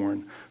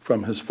firstborn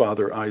from his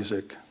father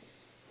Isaac.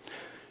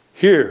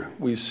 Here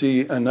we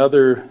see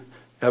another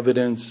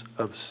evidence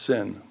of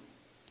sin.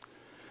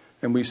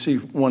 And we see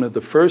one of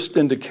the first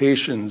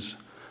indications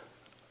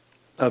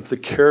of the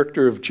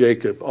character of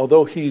Jacob.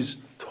 Although he's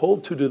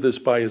told to do this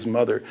by his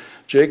mother,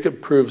 Jacob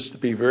proves to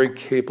be very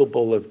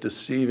capable of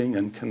deceiving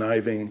and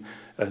conniving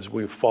as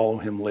we follow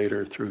him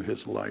later through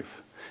his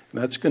life.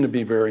 And that's going to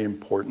be very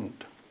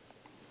important.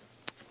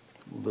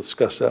 We'll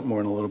discuss that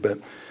more in a little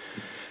bit.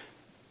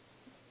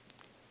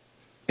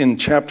 In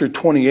chapter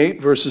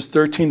 28, verses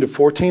 13 to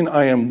 14,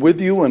 I am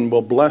with you and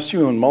will bless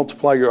you and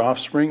multiply your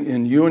offspring.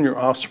 In you and your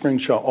offspring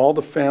shall all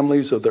the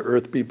families of the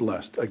earth be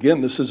blessed.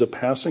 Again, this is a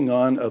passing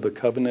on of the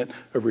covenant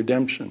of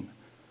redemption.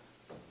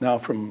 Now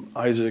from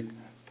Isaac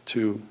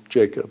to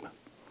Jacob.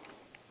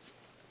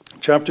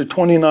 Chapter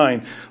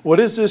 29,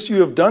 what is this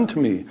you have done to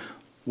me?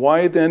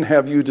 Why then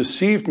have you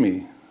deceived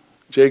me?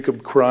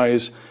 Jacob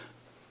cries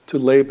to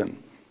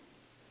Laban.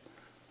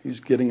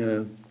 He's getting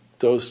a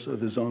dose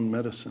of his own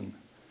medicine.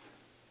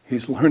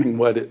 He's learning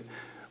what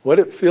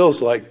it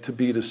feels like to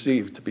be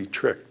deceived, to be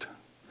tricked.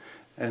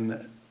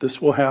 And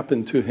this will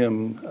happen to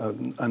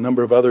him a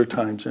number of other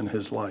times in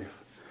his life.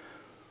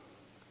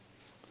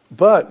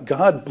 But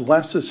God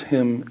blesses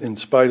him in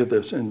spite of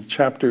this. In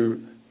chapter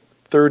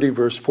 30,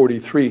 verse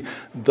 43,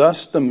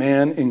 thus the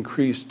man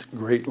increased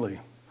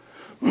greatly.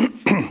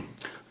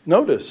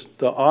 Notice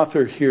the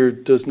author here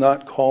does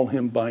not call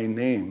him by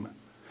name.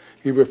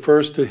 He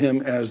refers to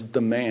him as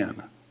the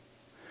man.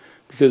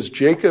 Because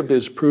Jacob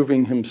is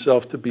proving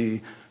himself to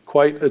be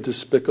quite a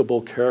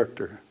despicable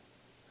character.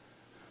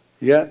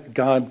 Yet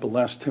God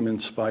blessed him in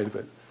spite of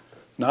it.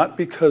 Not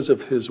because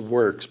of his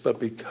works, but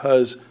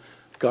because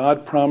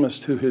God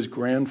promised to his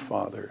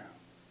grandfather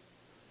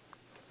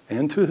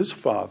and to his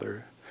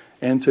father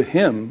and to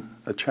him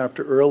a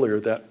chapter earlier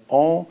that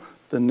all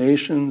the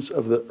nations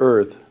of the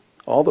earth,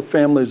 all the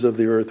families of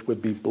the earth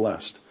would be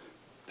blessed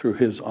through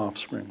his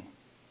offspring.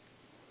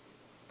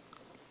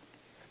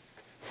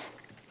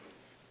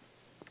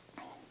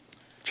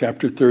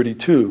 Chapter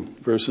 32,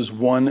 verses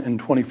 1 and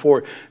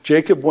 24.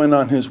 Jacob went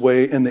on his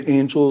way, and the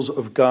angels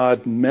of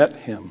God met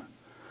him.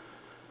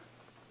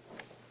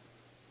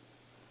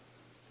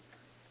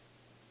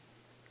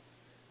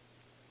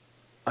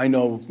 I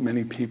know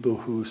many people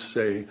who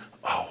say,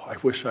 "Oh, I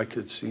wish I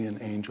could see an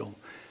angel."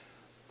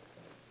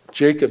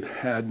 Jacob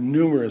had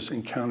numerous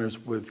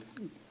encounters with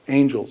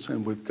angels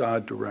and with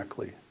God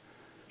directly.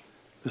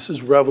 This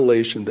is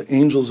Revelation. The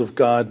angels of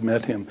God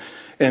met him.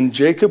 And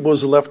Jacob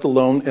was left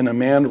alone, and a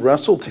man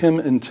wrestled him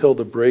until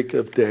the break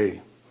of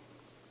day.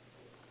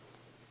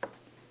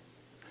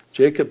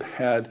 Jacob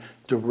had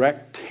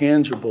direct,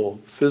 tangible,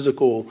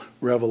 physical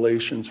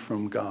revelations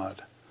from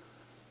God.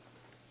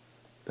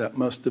 That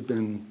must have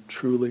been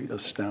truly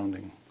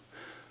astounding.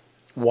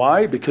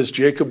 Why? Because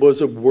Jacob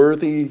was a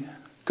worthy,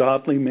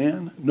 godly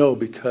man? No,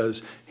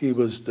 because he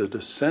was the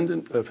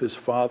descendant of his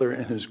father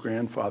and his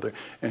grandfather,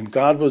 and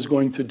God was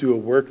going to do a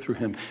work through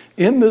him.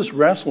 In this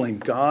wrestling,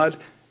 God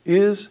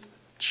is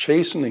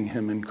chastening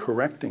him and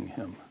correcting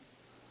him.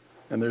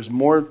 And there's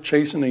more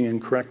chastening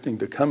and correcting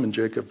to come in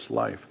Jacob's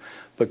life.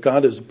 But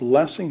God is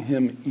blessing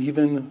him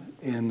even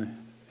in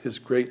his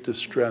great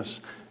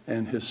distress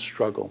and his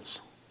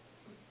struggles.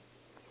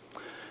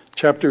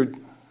 Chapter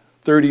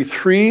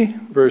 33,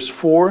 verse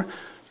 4,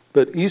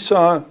 but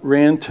Esau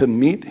ran to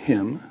meet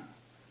him,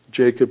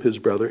 Jacob his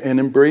brother, and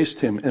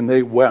embraced him, and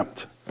they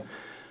wept.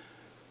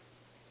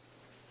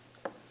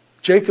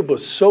 Jacob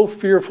was so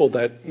fearful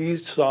that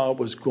Esau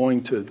was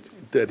going to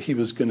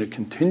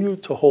continue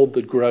to hold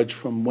the grudge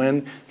from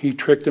when he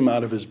tricked him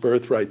out of his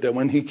birthright, that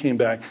when he came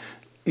back,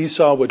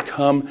 Esau would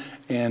come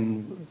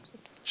and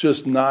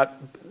just not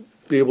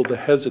be able to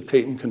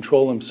hesitate and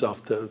control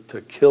himself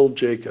to kill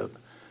Jacob.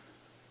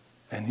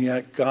 And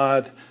yet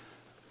God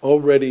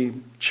already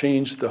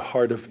changed the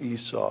heart of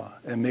Esau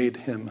and made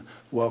him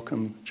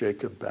welcome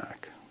Jacob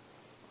back.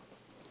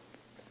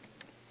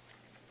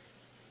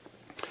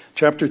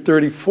 Chapter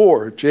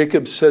 34,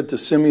 Jacob said to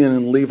Simeon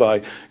and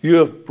Levi, "You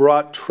have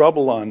brought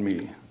trouble on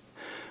me."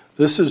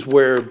 This is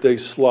where they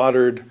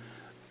slaughtered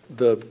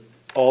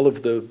all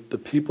of the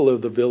people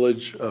of the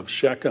village of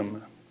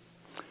Shechem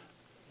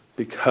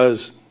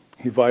because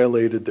he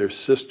violated their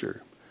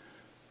sister.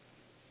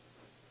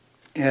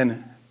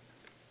 And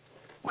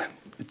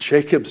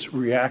Jacob's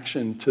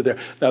reaction to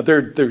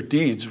their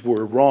deeds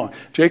were wrong.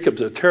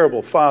 Jacob's a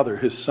terrible father.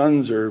 His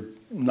sons are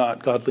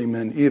not godly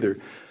men either.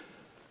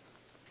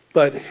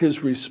 But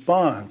his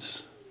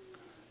response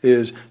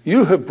is,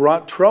 "You have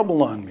brought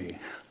trouble on me."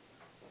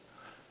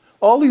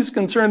 All he's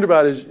concerned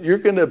about is, you're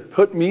going to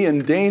put me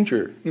in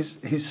danger.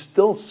 He's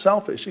still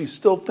selfish. He's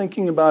still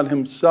thinking about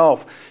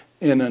himself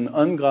in an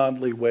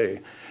ungodly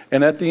way.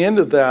 And at the end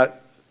of that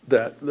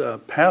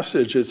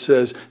passage, it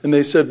says, and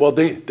they said, well,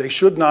 they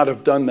should not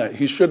have done that.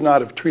 He should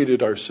not have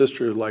treated our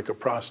sister like a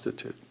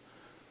prostitute.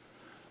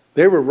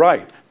 They were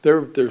right.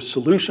 Their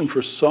solution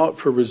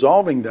for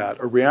resolving that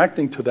or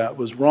reacting to that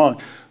was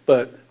wrong.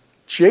 But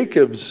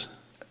Jacob's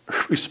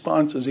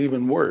response is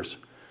even worse.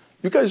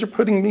 You guys are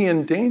putting me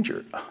in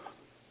danger.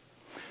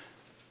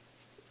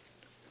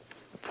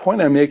 The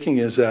point I'm making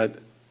is that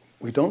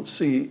we don't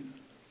see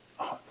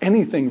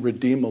anything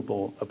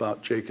redeemable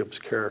about Jacob's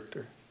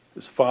character.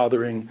 His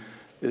fathering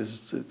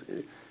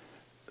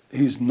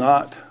he's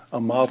not a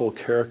model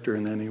character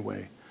in any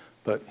way,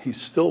 but he's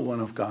still one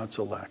of God's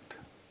elect.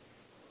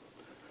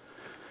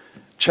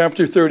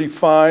 Chapter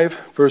 35,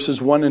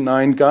 verses 1 and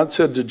 9, God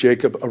said to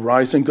Jacob,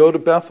 "Arise and go to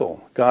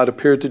Bethel." God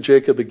appeared to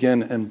Jacob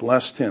again and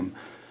blessed him.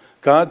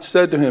 God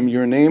said to him,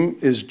 "Your name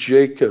is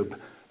Jacob.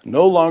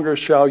 No longer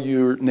shall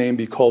your name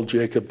be called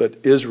Jacob, but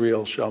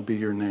Israel shall be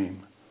your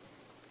name."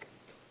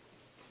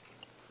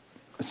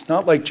 It's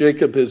not like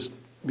Jacob has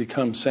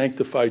become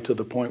sanctified to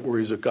the point where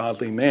he's a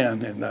godly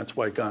man, and that's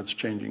why God's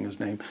changing his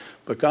name.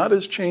 But God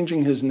is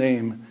changing his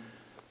name,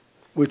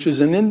 which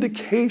is an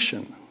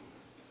indication.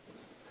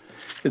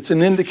 It's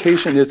an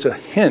indication, it's a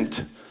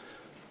hint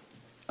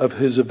of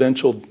his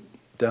eventual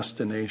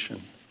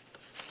destination.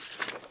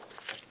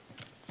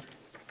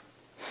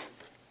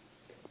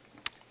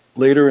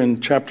 Later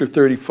in chapter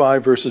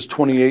 35, verses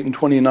 28 and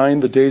 29,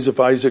 the days of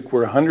Isaac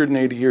were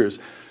 180 years.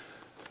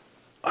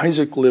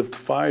 Isaac lived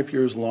 5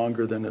 years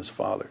longer than his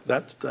father.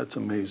 That's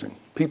amazing.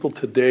 People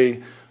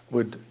today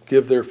would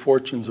give their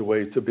fortunes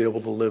away to be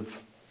able to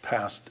live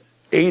past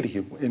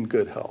 80 in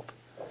good health.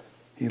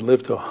 He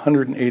lived to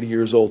 180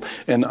 years old.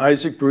 And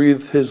Isaac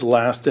breathed his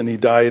last and he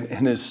died,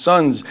 and his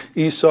sons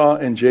Esau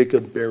and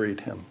Jacob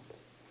buried him.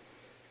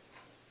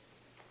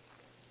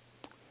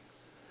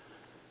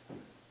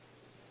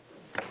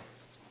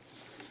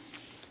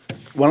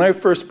 When I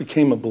first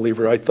became a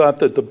believer, I thought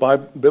that the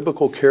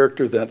biblical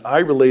character that I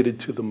related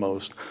to the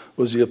most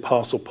was the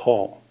Apostle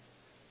Paul.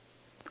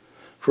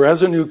 For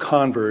as a new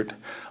convert,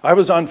 I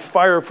was on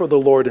fire for the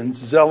Lord and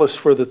zealous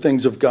for the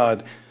things of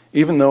God.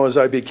 Even though as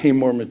I became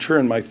more mature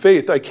in my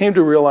faith, I came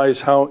to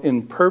realize how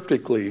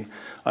imperfectly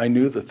I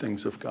knew the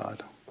things of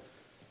God.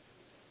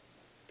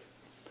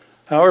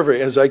 However,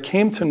 as I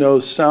came to know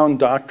sound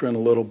doctrine a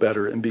little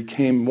better and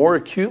became more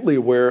acutely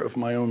aware of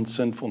my own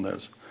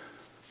sinfulness,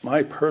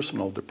 my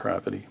personal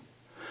depravity,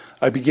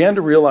 I began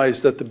to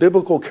realize that the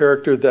biblical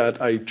character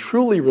that I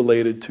truly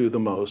related to the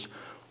most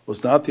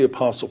was not the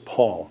Apostle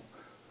Paul,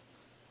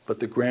 but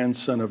the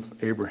grandson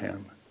of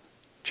Abraham,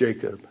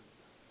 Jacob.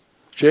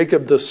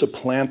 Jacob the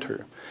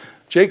supplanter,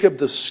 Jacob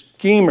the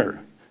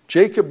schemer,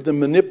 Jacob the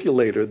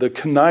manipulator, the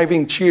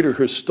conniving cheater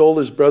who stole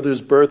his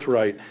brother's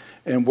birthright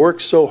and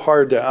worked so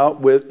hard to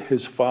outwit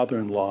his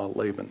father-in-law,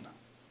 Laban.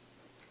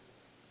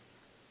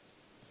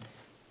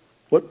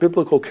 What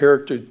biblical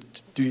character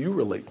do you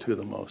relate to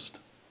the most?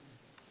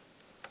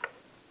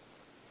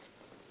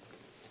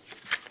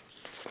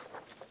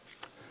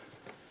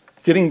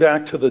 Getting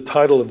back to the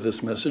title of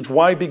this message,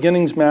 why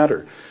beginnings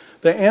matter.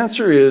 The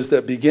answer is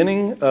that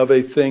beginning of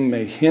a thing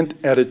may hint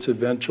at its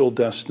eventual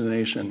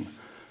destination.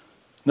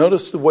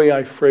 Notice the way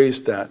I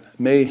phrased that,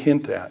 may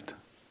hint at.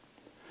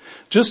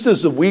 Just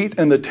as the wheat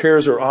and the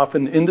tares are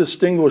often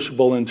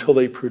indistinguishable until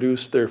they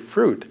produce their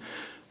fruit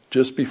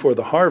just before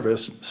the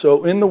harvest,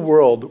 so in the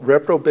world,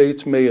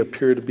 reprobates may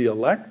appear to be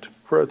elect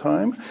for a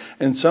time,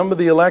 and some of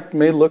the elect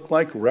may look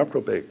like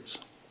reprobates.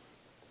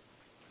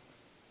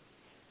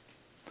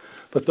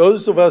 But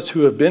those of us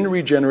who have been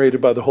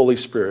regenerated by the Holy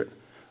Spirit,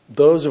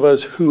 those of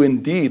us who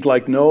indeed,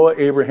 like Noah,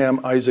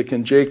 Abraham, Isaac,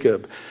 and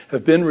Jacob,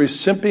 have been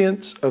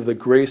recipients of the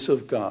grace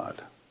of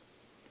God,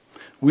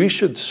 we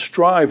should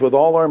strive with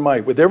all our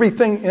might, with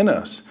everything in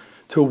us,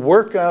 to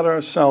work out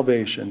our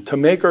salvation, to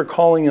make our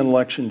calling and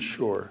election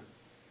sure.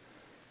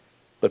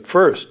 But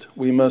first,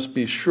 we must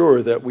be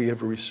sure that we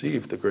have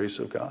received the grace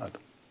of God.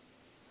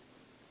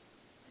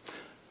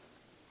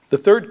 The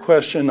third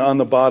question on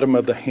the bottom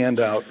of the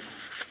handout,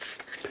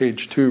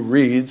 page 2,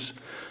 reads,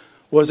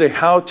 was a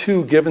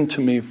how-to given to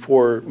me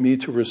for me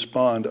to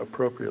respond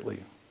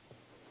appropriately.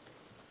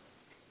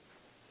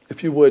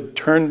 If you would,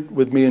 turn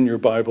with me in your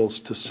Bibles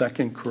to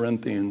 2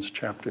 Corinthians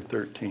chapter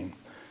 13.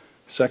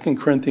 2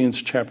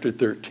 Corinthians chapter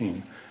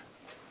 13.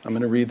 I'm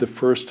going to read the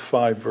first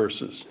 5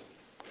 verses.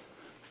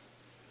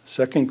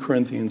 2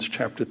 Corinthians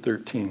chapter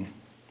 13.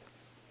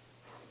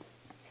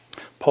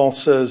 Paul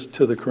says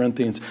to the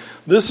Corinthians,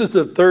 "This is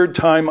the third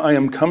time I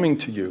am coming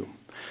to you.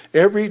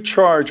 Every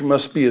charge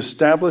must be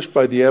established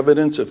by the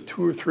evidence of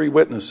 2 or 3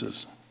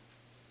 witnesses.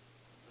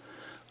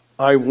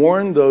 I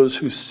warned those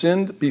who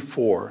sinned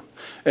before,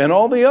 and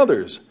all the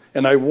others,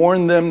 and I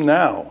warn them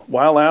now,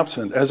 while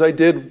absent, as I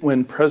did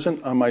when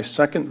present on my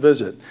second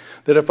visit,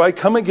 that if I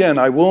come again,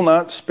 I will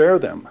not spare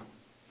them.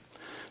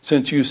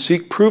 Since you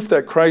seek proof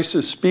that Christ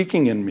is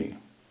speaking in me,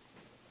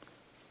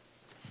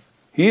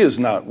 he is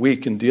not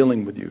weak in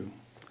dealing with you,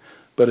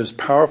 but is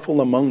powerful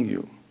among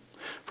you.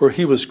 For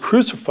he was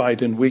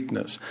crucified in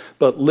weakness,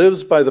 but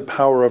lives by the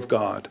power of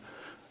God.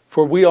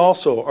 For we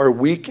also are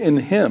weak in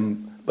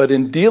him, but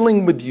in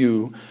dealing with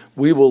you,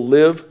 we will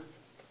live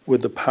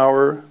with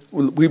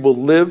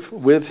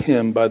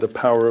him by the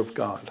power of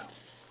God.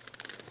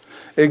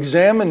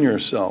 Examine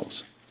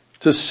yourselves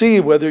to see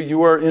whether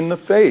you are in the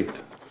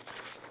faith.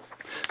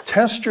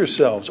 Test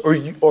yourselves,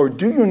 or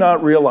do you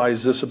not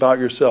realize this about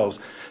yourselves,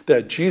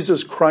 that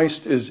Jesus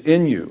Christ is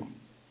in you,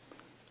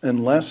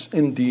 unless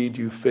indeed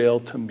you fail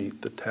to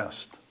meet the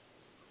test?"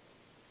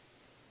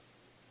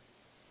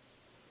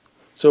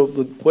 So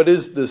what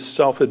is this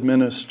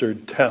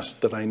self-administered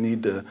test that I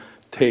need to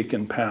take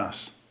and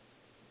pass?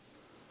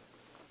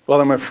 Well,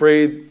 I'm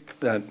afraid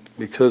that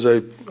because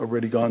I've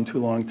already gone too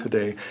long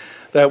today,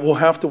 that we'll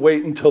have to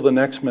wait until the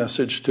next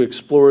message to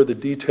explore the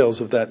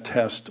details of that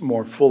test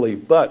more fully.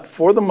 But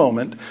for the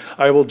moment,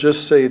 I will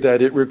just say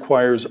that it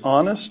requires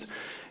honest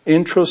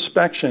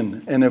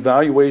introspection and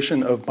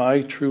evaluation of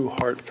my true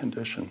heart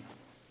condition.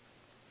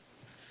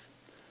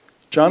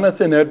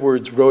 Jonathan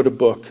Edwards wrote a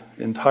book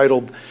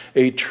entitled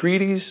A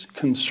Treatise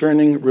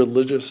Concerning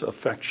Religious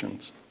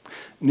Affections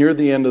near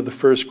the end of the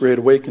First Great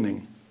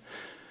Awakening.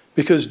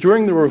 Because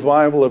during the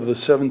revival of the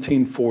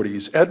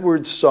 1740s,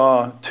 Edwards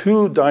saw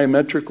 2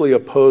 diametrically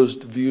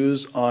opposed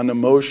views on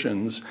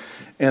emotions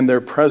and their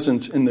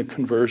presence in the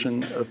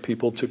conversion of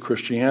people to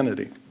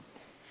Christianity.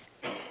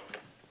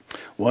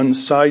 One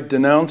side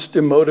denounced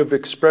emotive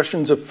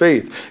expressions of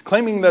faith,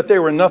 claiming that they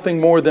were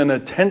nothing more than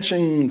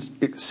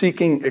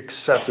attention-seeking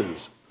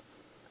excesses.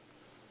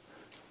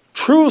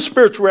 True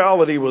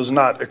spirituality was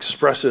not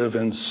expressive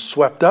and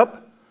swept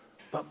up,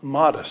 but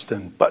modest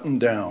and buttoned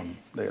down,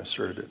 they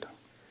asserted.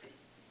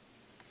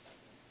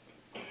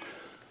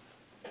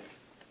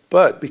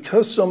 But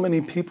because so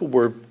many people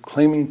were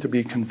claiming to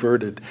be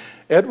converted,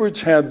 Edwards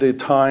had the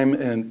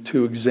time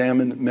to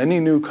examine many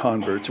new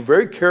converts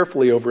very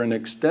carefully over an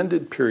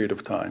extended period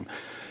of time,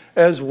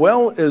 as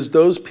well as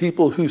those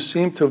people who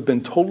seemed to have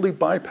been totally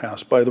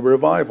bypassed by the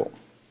revival.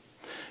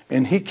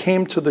 And he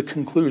came to the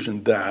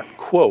conclusion that,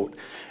 quote,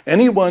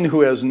 anyone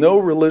who has no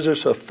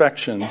religious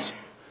affections,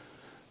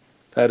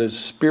 that is,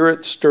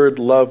 spirit-stirred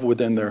love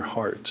within their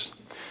hearts,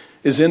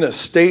 is in a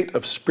state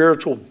of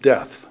spiritual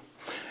death,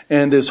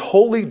 and is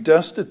wholly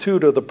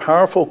destitute of the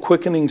powerful,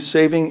 quickening,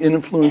 saving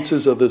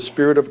influences of the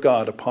Spirit of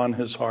God upon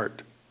his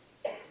heart.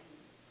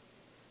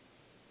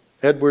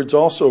 Edwards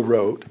also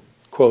wrote,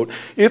 quote,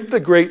 if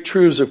the great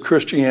truths of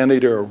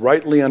Christianity are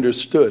rightly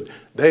understood,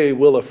 they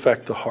will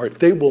affect the heart.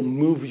 They will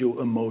move you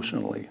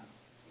emotionally.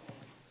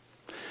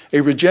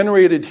 A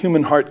regenerated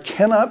human heart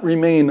cannot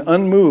remain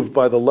unmoved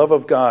by the love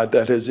of God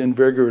that has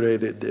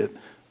invigorated it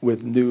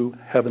with new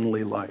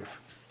heavenly life.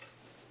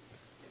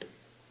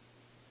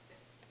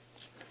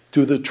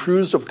 Do the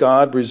truths of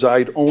God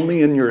reside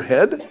only in your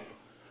head?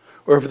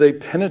 Or have they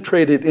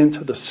penetrated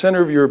into the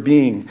center of your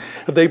being?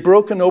 Have they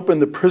broken open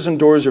the prison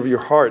doors of your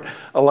heart,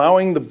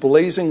 allowing the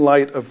blazing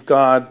light of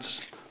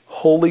God's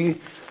Holy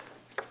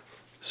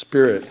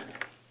Spirit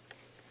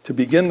to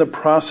begin the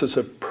process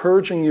of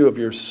purging you of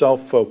your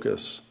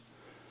self-focus,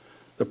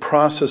 the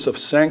process of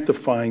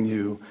sanctifying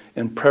you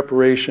in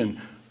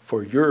preparation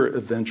for your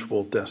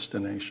eventual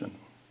destination?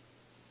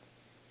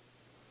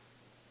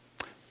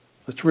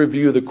 Let's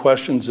review the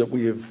questions that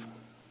we have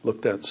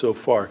looked at so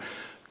far.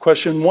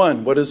 Question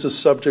 1, what is the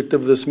subject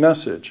of this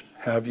message?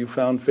 Have you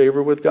found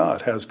favor with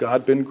God? Has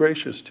God been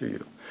gracious to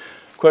you?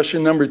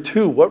 Question number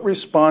 2, what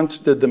response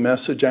did the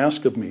message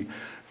ask of me?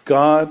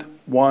 God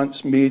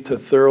wants me to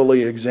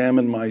thoroughly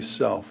examine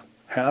myself.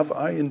 Have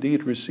I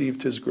indeed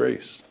received his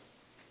grace?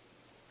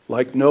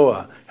 Like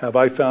Noah, have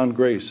I found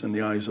grace in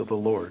the eyes of the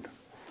Lord?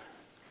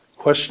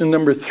 Question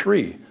number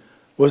 3,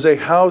 was a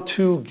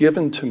how-to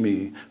given to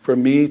me for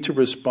me to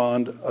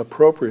respond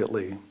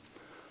appropriately?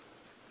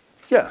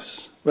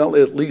 Yes, well,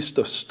 at least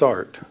a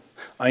start.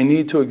 I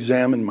need to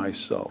examine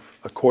myself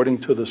according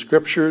to the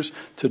scriptures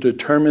to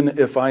determine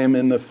if I am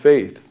in the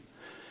faith,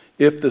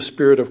 if the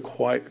Spirit of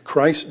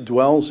Christ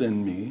dwells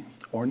in me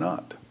or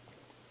not.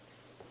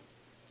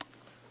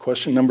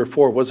 Question number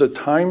 4, was a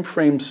time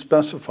frame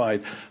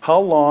specified how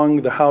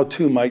long the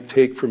how-to might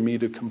take for me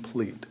to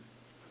complete?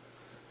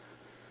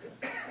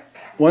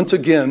 Once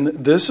again,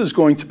 this is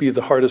going to be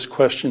the hardest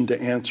question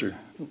to answer,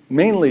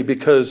 mainly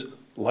because,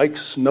 like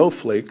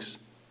snowflakes,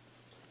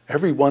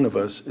 every one of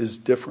us is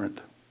different.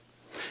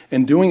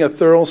 And doing a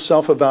thorough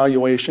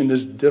self-evaluation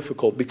is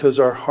difficult because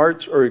our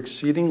hearts are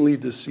exceedingly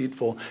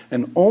deceitful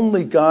and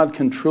only God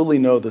can truly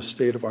know the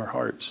state of our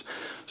hearts.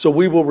 So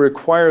we will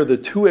require the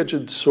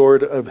two-edged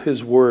sword of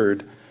his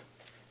word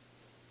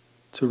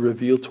to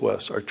reveal to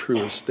us our true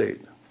estate.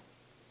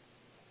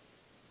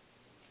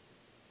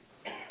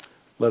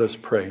 Let us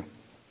pray.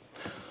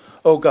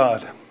 Oh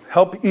God,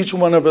 help each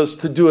one of us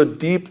to do a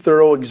deep,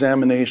 thorough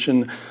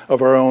examination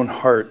of our own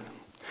heart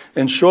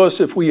and show us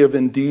if we have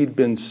indeed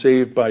been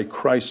saved by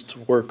Christ's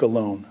work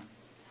alone.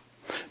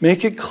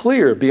 Make it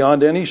clear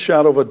beyond any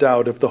shadow of a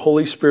doubt if the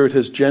Holy Spirit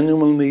has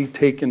genuinely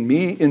taken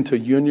me into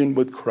union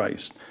with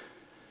Christ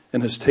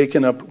and has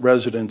taken up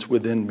residence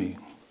within me.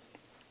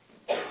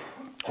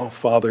 Oh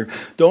Father,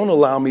 don't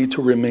allow me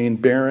to remain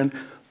barren.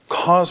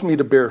 Cause me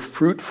to bear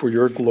fruit for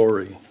your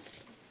glory.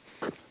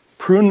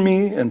 Prune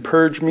me and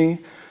purge me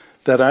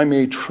that I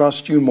may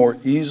trust you more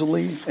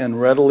easily and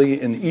readily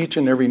in each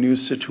and every new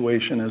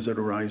situation as it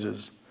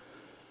arises.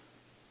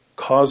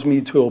 Cause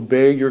me to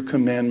obey your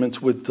commandments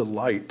with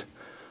delight,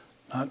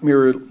 not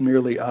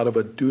merely out of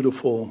a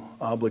dutiful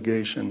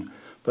obligation,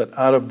 but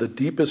out of the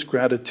deepest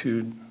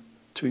gratitude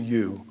to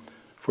you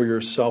for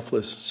your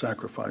selfless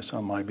sacrifice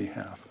on my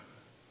behalf.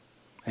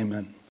 Amen.